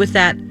everything to do with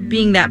that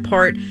being that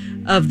part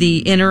of the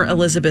inner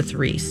Elizabeth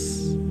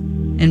Reese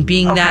and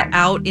being that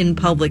out in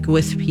public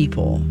with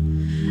people.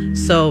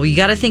 So you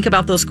got to think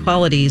about those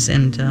qualities,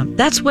 and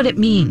that's what it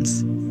means.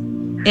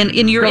 And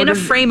you're in a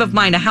frame of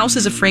mind. A house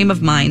is a frame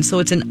of mind, so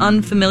it's an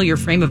unfamiliar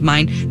frame of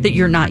mind that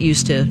you're not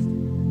used to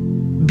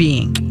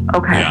being.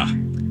 Okay. Yeah.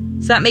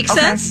 Does that make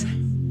sense?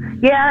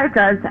 Yeah, it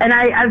does. And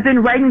I've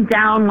been writing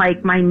down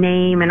like my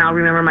name, and I'll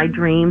remember my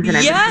dreams, and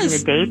I've been putting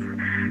the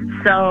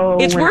dates. So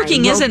it's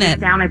working, isn't it?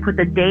 Down, I put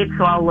the date,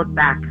 so I'll look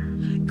back.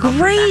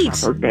 Great.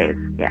 Those days.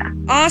 Yeah.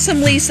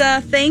 Awesome,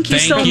 Lisa. Thank you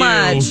so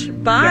much.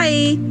 Bye.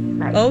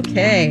 Yeah. Bye.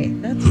 Okay,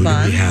 that's Who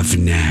fun. do we have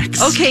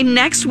next? Okay,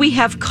 next we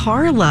have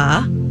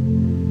Carla.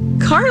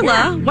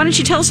 Carla, why don't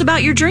you tell us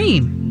about your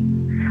dream?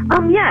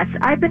 Yes,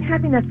 I've been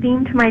having a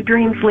theme to my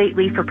dreams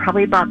lately for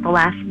probably about the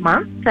last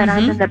month that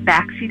I'm in the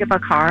backseat of a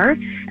car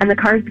and the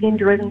car is being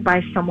driven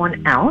by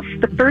someone else.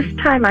 The first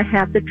time I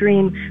had the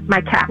dream,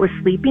 my cat was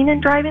sleeping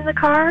and driving the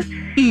car.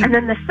 And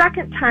then the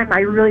second time I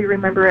really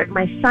remember it,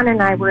 my son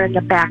and I were in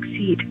the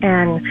backseat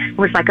and it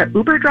was like an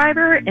Uber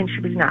driver and she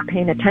was not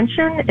paying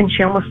attention and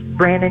she almost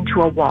ran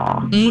into a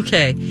wall.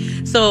 Okay,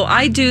 so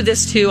I do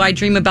this too. I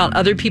dream about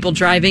other people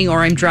driving, or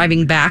I'm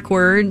driving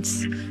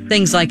backwards,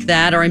 things like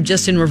that, or I'm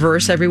just in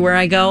reverse everywhere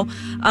I go.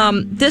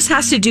 This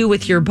has to do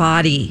with your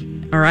body.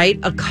 All right.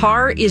 A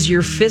car is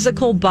your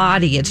physical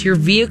body. It's your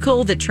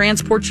vehicle that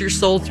transports your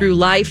soul through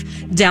life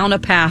down a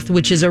path,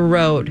 which is a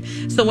road.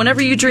 So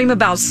whenever you dream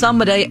about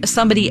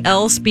somebody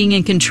else being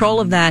in control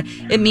of that,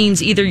 it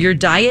means either your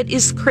diet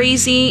is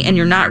crazy and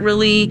you're not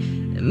really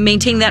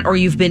maintaining that, or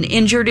you've been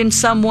injured in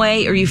some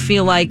way, or you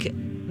feel like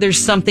there's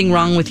something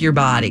wrong with your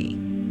body.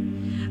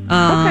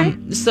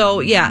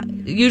 So yeah,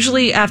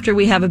 usually after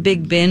we have a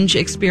big binge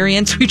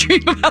experience, we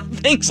dream about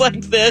things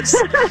like this.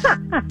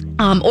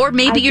 Or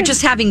maybe you're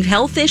just having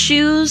health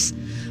issues.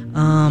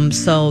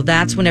 So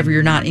that's whenever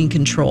you're not in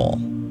control.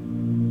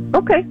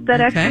 Okay, that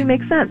actually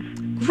makes sense.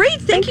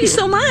 Great, thank you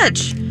so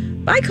much.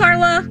 Bye,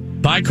 Carla.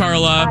 Bye,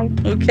 Carla.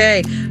 Bye.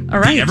 Okay, all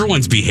right.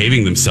 Everyone's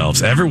behaving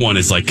themselves. Everyone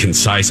is like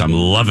concise. I'm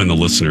loving the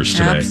listeners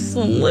today.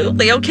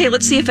 Absolutely. Okay,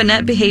 let's see if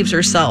Annette behaves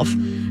herself.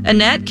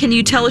 Annette, can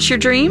you tell us your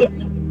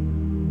dream?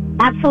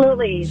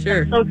 Absolutely.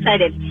 Sure. I'm so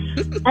excited.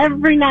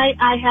 Every night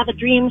I have a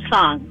dream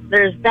song.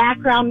 There's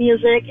background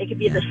music. It could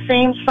be the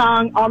same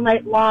song all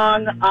night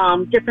long,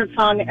 different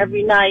song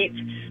every night.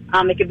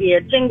 It could be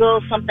a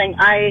jingle, something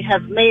I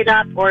have made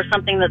up, or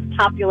something that's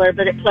popular,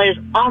 but it plays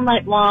all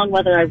night long,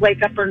 whether I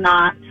wake up or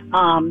not.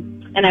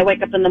 And I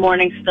wake up in the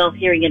morning still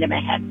hearing it in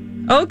my head.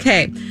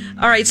 Okay.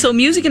 All right. So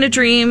music in a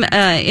dream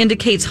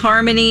indicates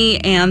harmony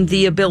and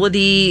the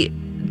ability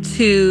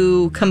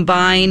to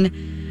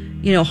combine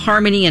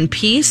harmony and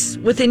peace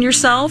within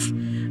yourself.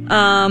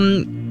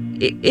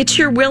 It's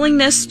your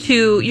willingness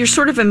you're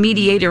sort of a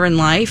mediator in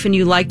life, and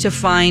you like to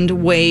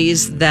find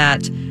ways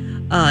that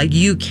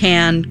you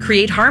can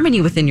create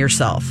harmony within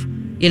yourself,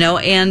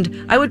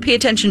 and I would pay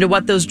attention to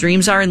what those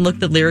dreams are and look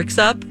the lyrics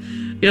up.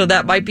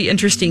 That might be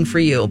interesting for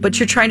you, but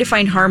you're trying to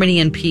find harmony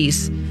and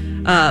peace.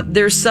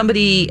 There's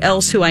somebody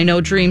else who I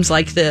know dreams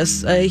like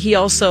this. He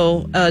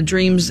also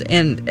dreams,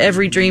 and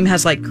every dream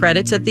has like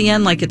credits at the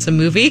end, like it's a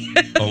movie.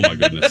 Oh my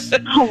goodness.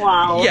 Oh,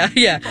 wow.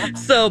 Yeah.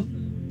 So,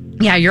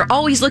 yeah, you're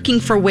always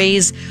looking for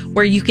ways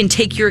where you can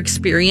take your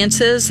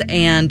experiences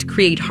and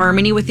create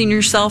harmony within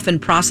yourself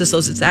and process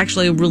those. It's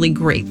actually a really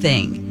great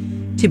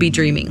thing to be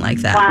dreaming like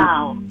that.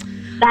 Wow.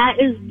 That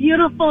is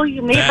beautiful.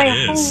 You made That my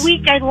is. whole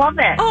week. I love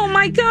it. Oh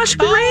my gosh,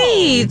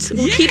 great.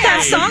 We'll keep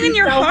that song in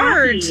your So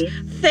heart. happy.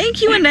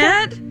 Thank you,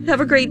 Annette.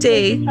 Have a great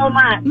day. Thank you so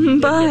much.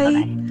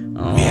 Bye.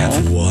 We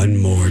have one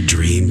more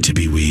dream to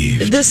be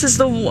weaved. This is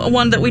the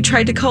one that we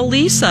tried to call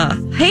Lisa.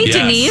 Hey, Yes.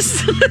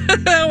 Denise.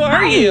 How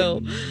are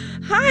you?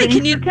 Hi. Thanks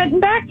Can you for getting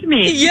back to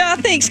me? Yeah,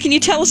 thanks. Can you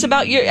tell us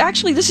about your?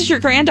 Actually, this is your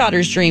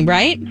granddaughter's dream,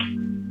 right?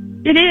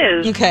 It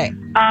is. Okay.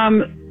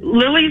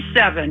 Lily's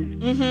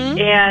 7,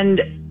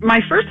 and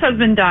my first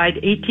husband died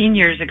 18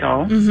 years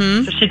ago,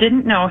 so she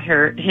didn't know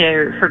her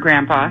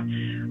grandpa.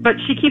 But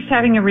she keeps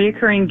having a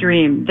reoccurring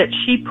dream that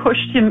she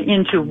pushed him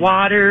into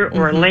water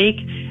or a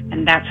lake,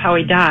 and that's how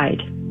he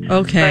died.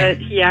 Okay. But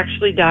he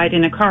actually died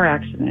in a car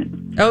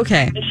accident.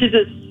 Okay. And she's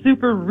a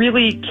super,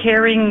 really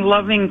caring,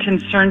 loving,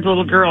 concerned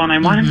little girl, and I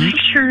want to make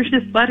sure to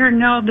just let her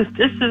know that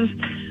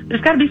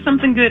there's got to be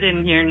something good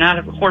in here, not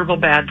a horrible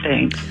bad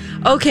thing.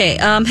 Okay.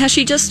 Has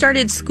she just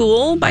started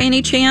school by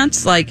any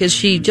chance? Like, is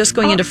she just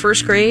going into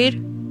first grade?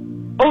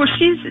 Oh,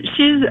 she's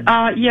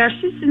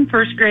in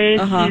first grade.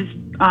 She's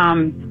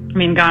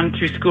gone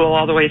through school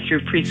all the way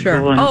through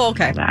preschool. And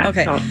okay. all that.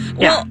 Okay. So,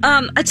 yeah.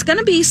 Well, it's going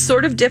to be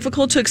sort of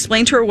difficult to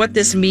explain to her what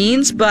this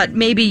means, but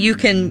maybe you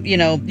can,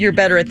 you're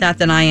better at that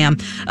than I am.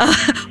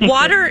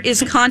 Water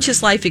is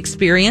conscious life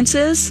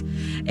experiences.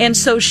 And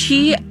so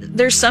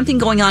there's something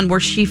going on where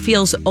she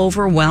feels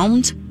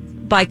overwhelmed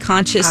by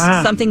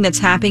something that's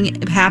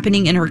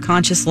happening in her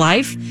conscious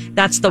life.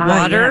 That's the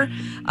water.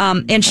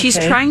 Yeah. And she's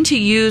trying to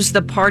use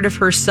the part of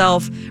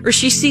herself, or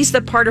she sees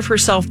the part of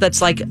herself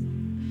that's like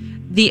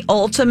the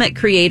ultimate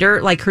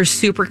creator, like her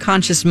super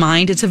conscious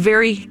mind. It's a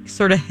very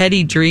sort of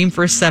heady dream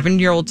for a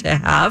 7-year-old to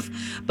have.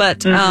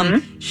 But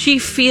she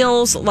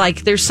feels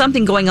like there's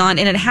something going on,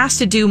 and it has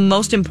to do,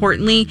 most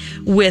importantly,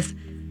 with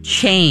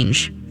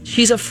change.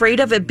 She's afraid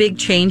of a big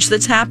change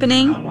that's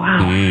happening. Oh,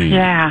 wow.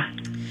 Yeah.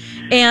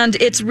 And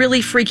it's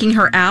really freaking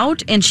her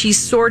out. And she's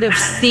sort of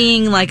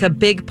seeing like a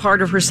big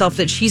part of herself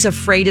that she's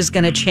afraid is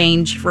going to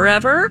change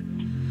forever.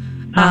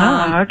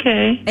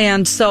 Okay.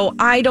 And so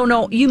I don't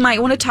know. You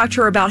might want to talk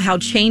to her about how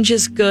change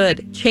is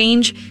good.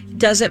 Change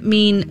doesn't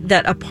mean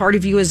that a part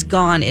of you is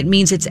gone. It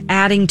means it's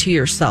adding to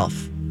yourself.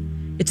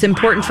 It's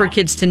important for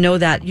kids to know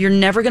that you're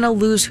never going to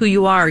lose who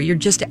you are. You're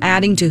just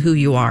adding to who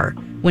you are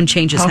when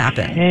changes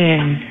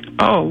happen.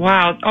 Oh,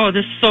 wow. Oh,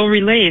 this so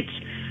relates.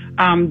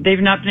 They've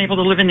not been able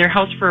to live in their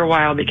house for a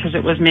while because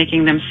it was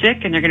making them sick,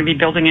 and they're going to be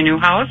building a new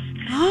house.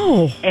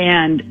 Oh.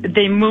 And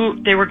they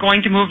were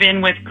going to move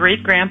in with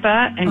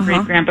great-grandpa, and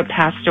great-grandpa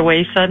passed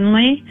away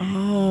suddenly.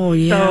 Oh,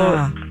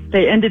 yeah. So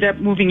they ended up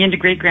moving into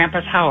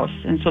great-grandpa's house,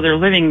 and so they're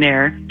living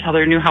there until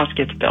their new house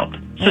gets built.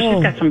 So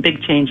she's got some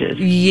big changes.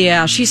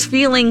 Yeah, she's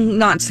feeling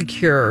not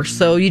secure.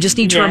 So you just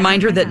need to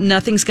remind her that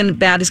nothing's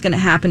bad is going to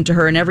happen to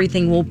her, and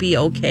everything will be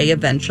okay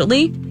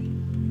eventually.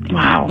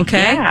 Wow.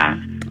 Okay? Yeah.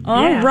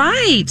 All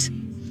right.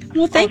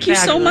 Well, thank you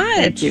so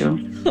much. Thank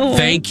you. Oh.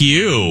 Thank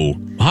you.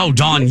 Oh,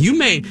 Dawn, you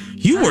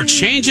were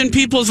changing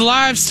people's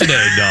lives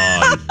today,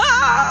 Dawn.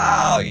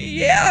 Oh,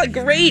 yeah,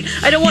 great.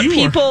 I don't want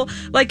people,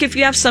 like, if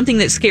you have something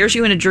that scares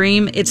you in a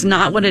dream, it's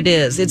not what it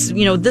is. It's,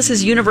 this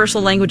is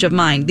universal language of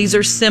mind. These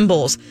are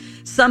symbols.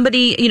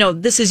 Somebody,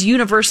 this is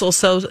universal.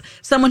 So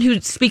someone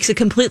who speaks a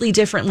completely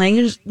different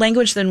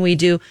language than we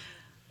do,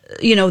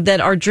 that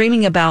are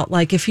dreaming about,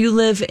 like, if you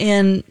live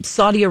in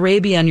Saudi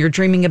Arabia and you're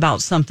dreaming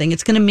about something,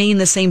 it's going to mean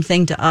the same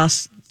thing to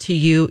us, to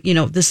you.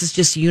 This is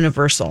just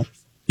universal.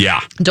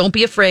 Yeah. Don't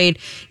be afraid.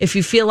 If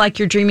you feel like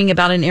you're dreaming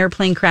about an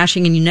airplane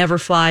crashing and you never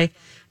fly,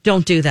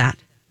 don't do that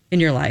in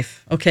your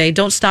life. Okay.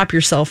 Don't stop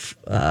yourself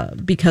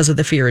because of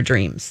the fear of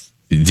dreams.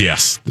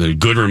 Yes, a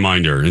good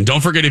reminder. And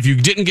don't forget, if you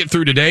didn't get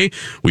through today,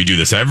 we do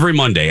this every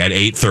Monday at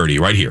 8:30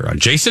 right here on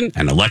Jason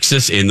and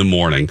Alexis in the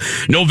Morning.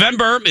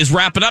 November is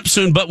wrapping up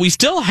soon, but we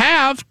still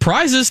have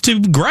prizes to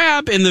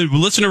grab in the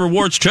Listener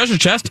Rewards Treasure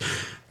Chest.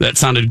 That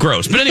sounded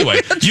gross. But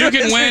anyway, you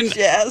can win.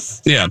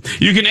 Yes. Yeah.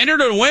 You can enter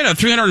to win a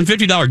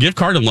 $350 gift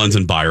card to Lenz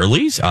and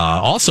Byerly's.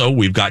 Also,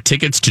 we've got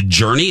tickets to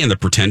Journey and the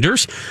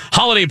Pretenders,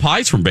 holiday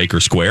pies from Baker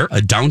Square,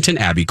 a Downton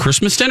Abbey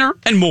Christmas dinner,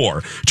 and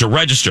more. To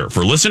register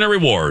for Listener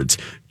Rewards,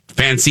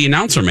 Fancy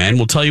Announcer Man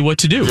will tell you what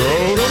to do.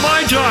 Go to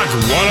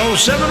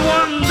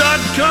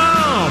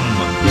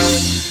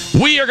mytalk1071.com.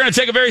 We are going to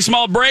take a very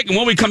small break, and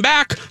when we come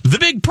back, the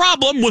big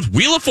problem with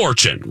Wheel of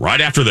Fortune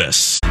right after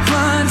this.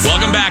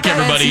 Welcome back,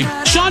 everybody.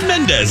 Shawn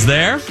Mendes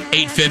there,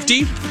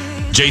 8:50.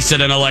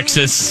 Jason and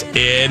Alexis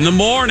in the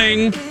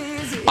morning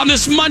on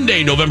this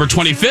Monday, November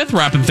 25th,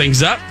 wrapping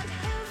things up.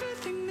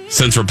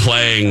 Since we're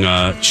playing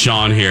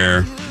Shawn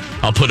here,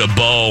 I'll put a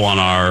bow on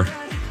our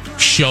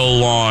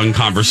show-long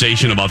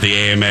conversation about the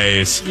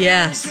AMAs.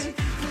 Yes.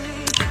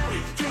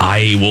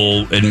 I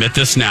will admit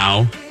this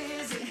now.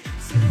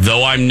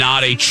 Though I'm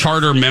not a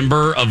charter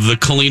member of the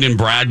Colleen and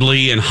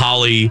Bradley and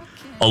Holly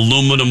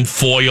aluminum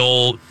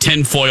foil,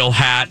 tinfoil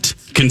hat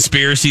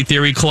conspiracy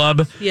theory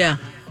club, Yeah.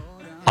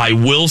 I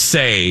will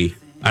say,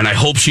 and I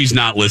hope she's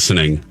not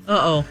listening,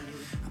 Uh-oh.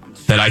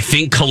 that I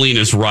think Colleen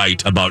is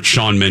right about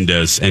Shawn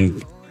Mendes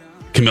and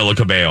Camila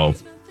Cabello.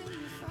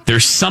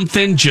 There's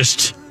something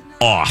just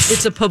off.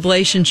 It's a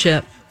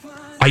publicationship.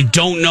 I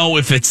don't know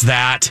if it's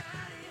that,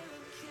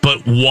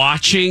 but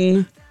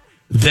watching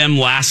them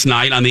last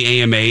night on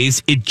the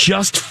AMAs, it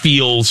just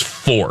feels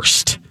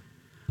forced.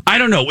 I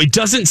don't know. It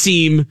doesn't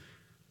seem...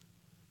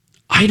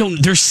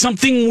 there's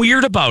something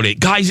weird about it,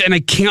 guys, and I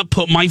can't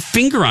put my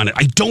finger on it.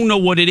 I don't know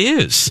what it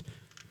is.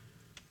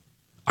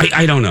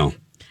 I don't know.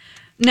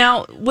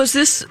 Now,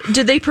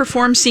 did they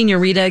perform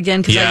Senorita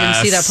again? Because I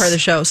didn't see that part of the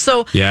show.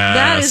 So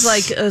that is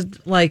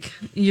like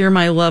You're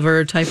My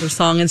Lover type of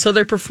song. And so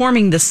they're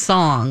performing the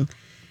song.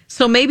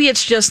 So maybe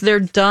it's just they're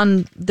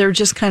done. They're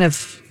just kind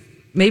of,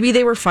 maybe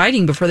they were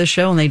fighting before the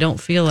show and they don't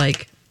feel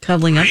like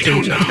cuddling up to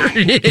each other.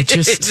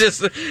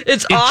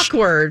 It's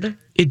awkward.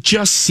 It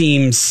just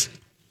seems,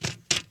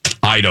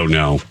 I don't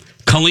know.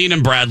 Colleen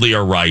and Bradley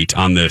are right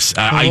on this.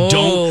 I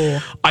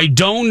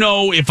don't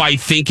know if I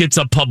think it's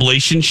a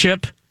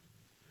publicationship.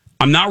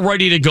 I'm not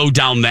ready to go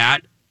down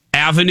that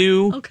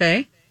avenue.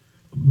 Okay.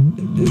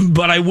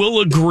 But I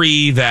will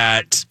agree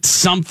that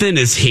something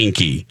is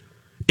hinky.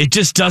 It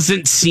just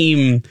doesn't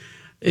seem...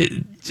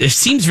 It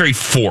seems very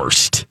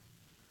forced.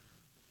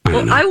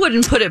 I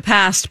wouldn't put it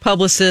past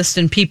publicists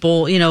and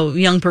people,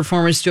 young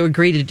performers to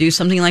agree to do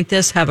something like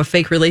this, have a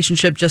fake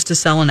relationship just to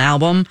sell an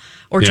album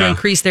or to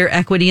increase their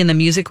equity in the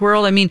music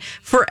world. I mean,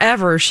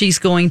 forever she's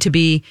going to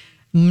be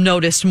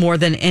noticed more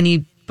than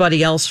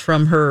anybody else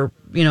from her,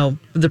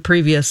 the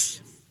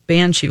previous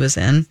band she was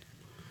in.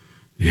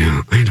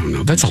 Yeah, I don't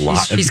know. That's a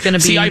lot. She's going to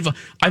be. See,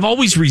 I've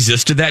always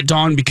resisted that,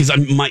 Dawn, because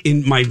in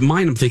my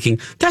mind I'm thinking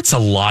that's a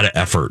lot of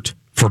effort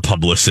for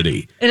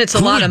publicity, and it's a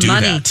lot of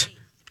money. That?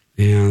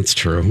 Yeah, that's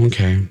true.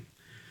 Okay.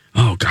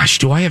 Oh gosh,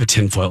 do I have a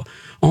tinfoil?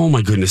 Oh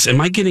my goodness, am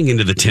I getting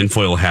into the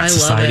tinfoil hat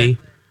society?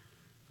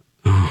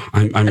 Oh,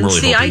 I'm really.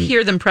 See, hoping... I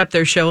hear them prep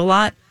their show a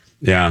lot.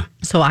 Yeah.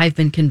 So I've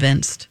been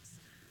convinced.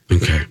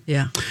 Okay.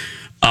 Yeah.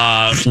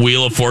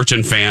 Wheel of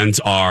Fortune fans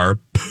are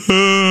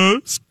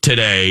pissed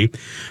today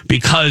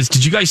because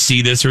did you guys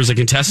see this? There was a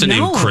contestant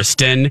named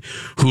Kristen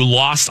who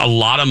lost a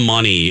lot of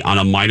money on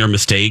a minor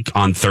mistake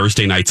on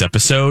Thursday night's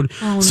episode.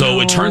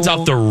 It turns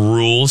out the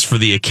rules for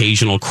the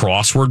occasional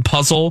crossword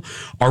puzzle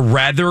are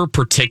rather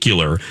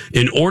particular.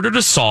 In order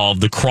to solve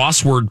the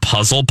crossword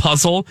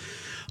puzzle,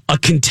 a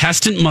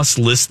contestant must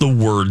list the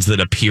words that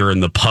appear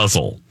in the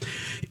puzzle.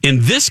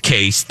 In this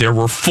case, there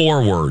were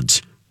 4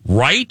 words: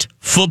 right,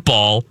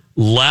 football,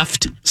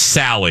 left,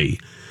 Sally.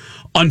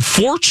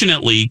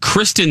 Unfortunately,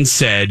 Kristen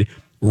said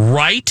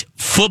right,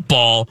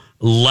 football,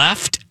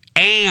 left,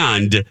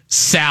 and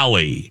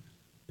Sally.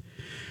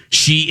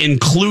 She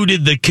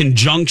included the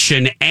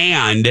conjunction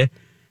and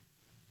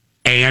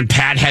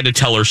Pat had to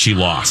tell her she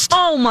lost.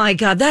 Oh my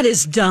God, that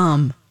is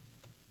dumb.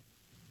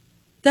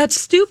 That's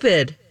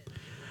stupid.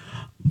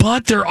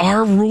 But there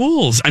are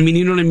rules. I mean,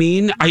 you know what I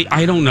mean?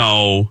 I don't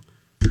know.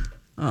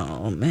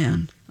 Oh,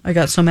 man. I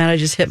got so mad I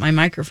just hit my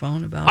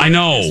microphone about it. I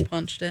know. I just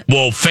punched it.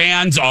 Well,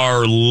 fans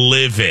are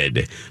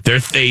livid.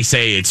 They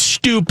say it's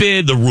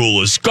stupid. The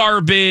rule is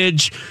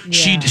garbage.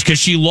 Yeah. Because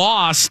she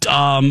lost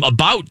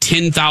about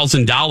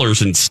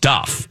 $10,000 in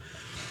stuff.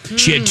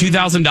 She had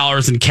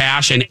 $2,000 in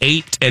cash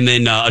and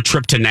then a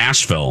trip to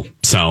Nashville.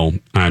 So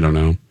I don't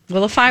know.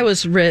 Well, if I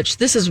was rich,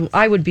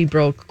 I would be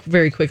broke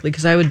very quickly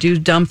because I would do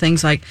dumb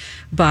things like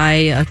buy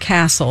a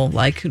castle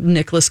like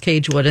Nicolas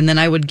Cage would, and then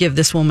I would give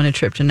this woman a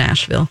trip to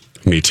Nashville.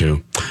 Me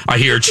too. I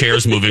hear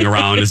chairs moving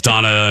around. Is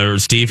Donna or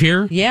Steve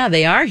here? Yeah,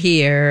 they are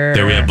here.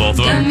 There we have both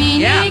of them.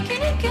 Yeah.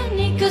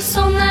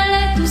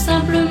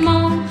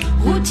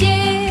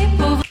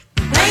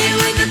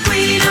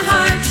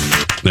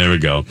 There we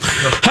go.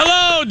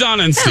 Hello,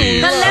 Donna and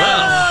Steve.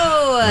 Hello.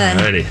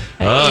 Alrighty.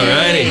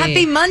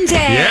 Happy Monday.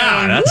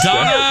 Yeah, that's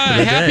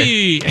Donna.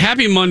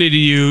 Happy Monday to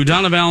you.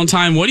 Donna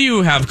Valentine, what do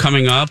you have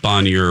coming up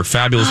on your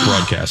fabulous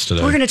broadcast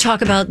today? We're going to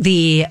talk about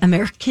the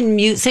American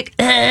music.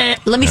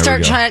 Let me try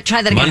that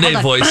again. Monday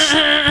voice.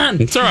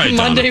 It's all right,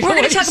 Donna. We're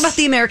going to talk about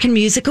the American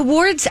Music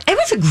Awards. It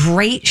was a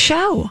great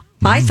show,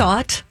 I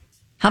thought.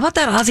 How about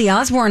that Ozzy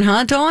Osbourne,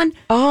 huh, Dawn?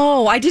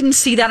 Oh, I didn't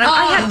see that.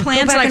 I had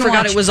plans and I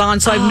forgot it was on,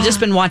 so I've just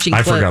been watching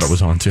clips. I forgot it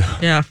was on, too.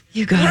 Yeah.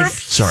 You guys.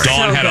 Sorry.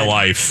 Dawn had a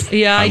life.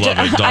 Yeah, I love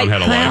it. Dawn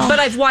had a life. But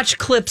I've watched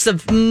clips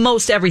of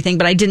most everything,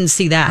 but I didn't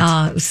see that.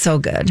 Oh, it was so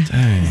good.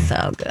 Dang.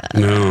 So good.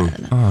 No.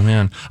 Oh,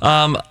 man.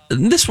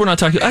 This we're not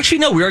talking... Actually,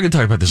 no, we are going to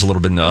talk about this a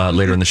little bit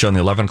later in the show in the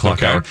 11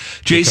 o'clock hour.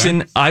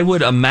 Jason, I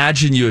would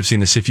imagine you have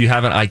seen this. If you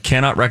haven't, I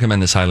cannot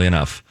recommend this highly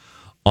enough.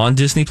 On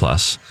Disney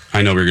Plus.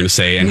 I know what you're going to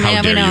say, and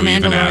how dare you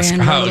even ask?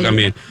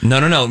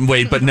 No,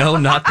 wait, but no,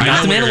 not the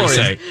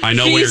Mandalorian. I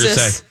know what you're going to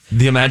say.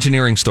 The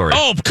Imagineering story.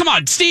 Oh, come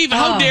on, Steve,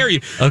 how dare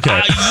you?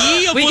 Okay.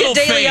 We get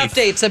daily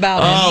updates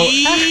about it.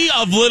 Ye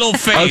of little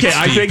faith. Okay,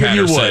 I Steve figured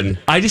Patterson. you would.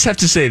 I just have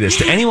to say this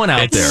to anyone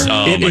out there.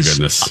 Oh, my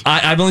goodness.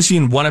 I've only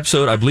seen one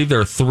episode. I believe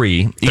there are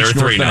 3. There are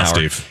 3 now, hour.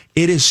 Steve.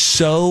 It is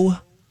so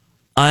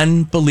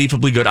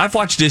unbelievably good. I've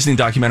watched Disney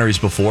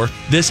documentaries before.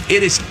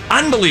 It is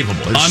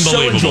unbelievable. It's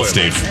unbelievable, so enjoyable.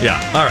 Steve.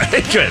 Yeah. All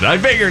right. Good. I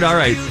figured. All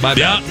right. My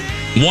bad.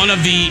 One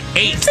of the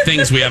 8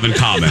 things we have in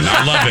common.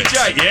 I love it. That's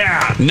right.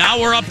 Yeah.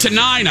 Now we're up to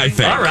 9, I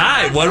think. All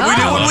right. What do we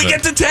do when we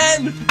get to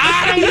 10?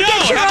 I don't know. You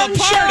get your Have own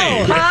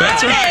party.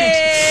 That's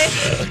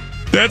right.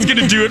 That's going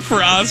to do it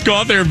for us. Go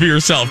out there and be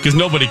yourself because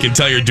nobody can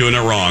tell you're doing it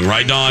wrong.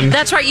 Right, Dawn?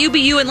 That's right. You be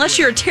you. Unless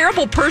you're a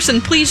terrible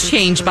person, please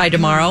change by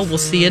tomorrow. We'll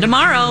see you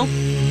tomorrow.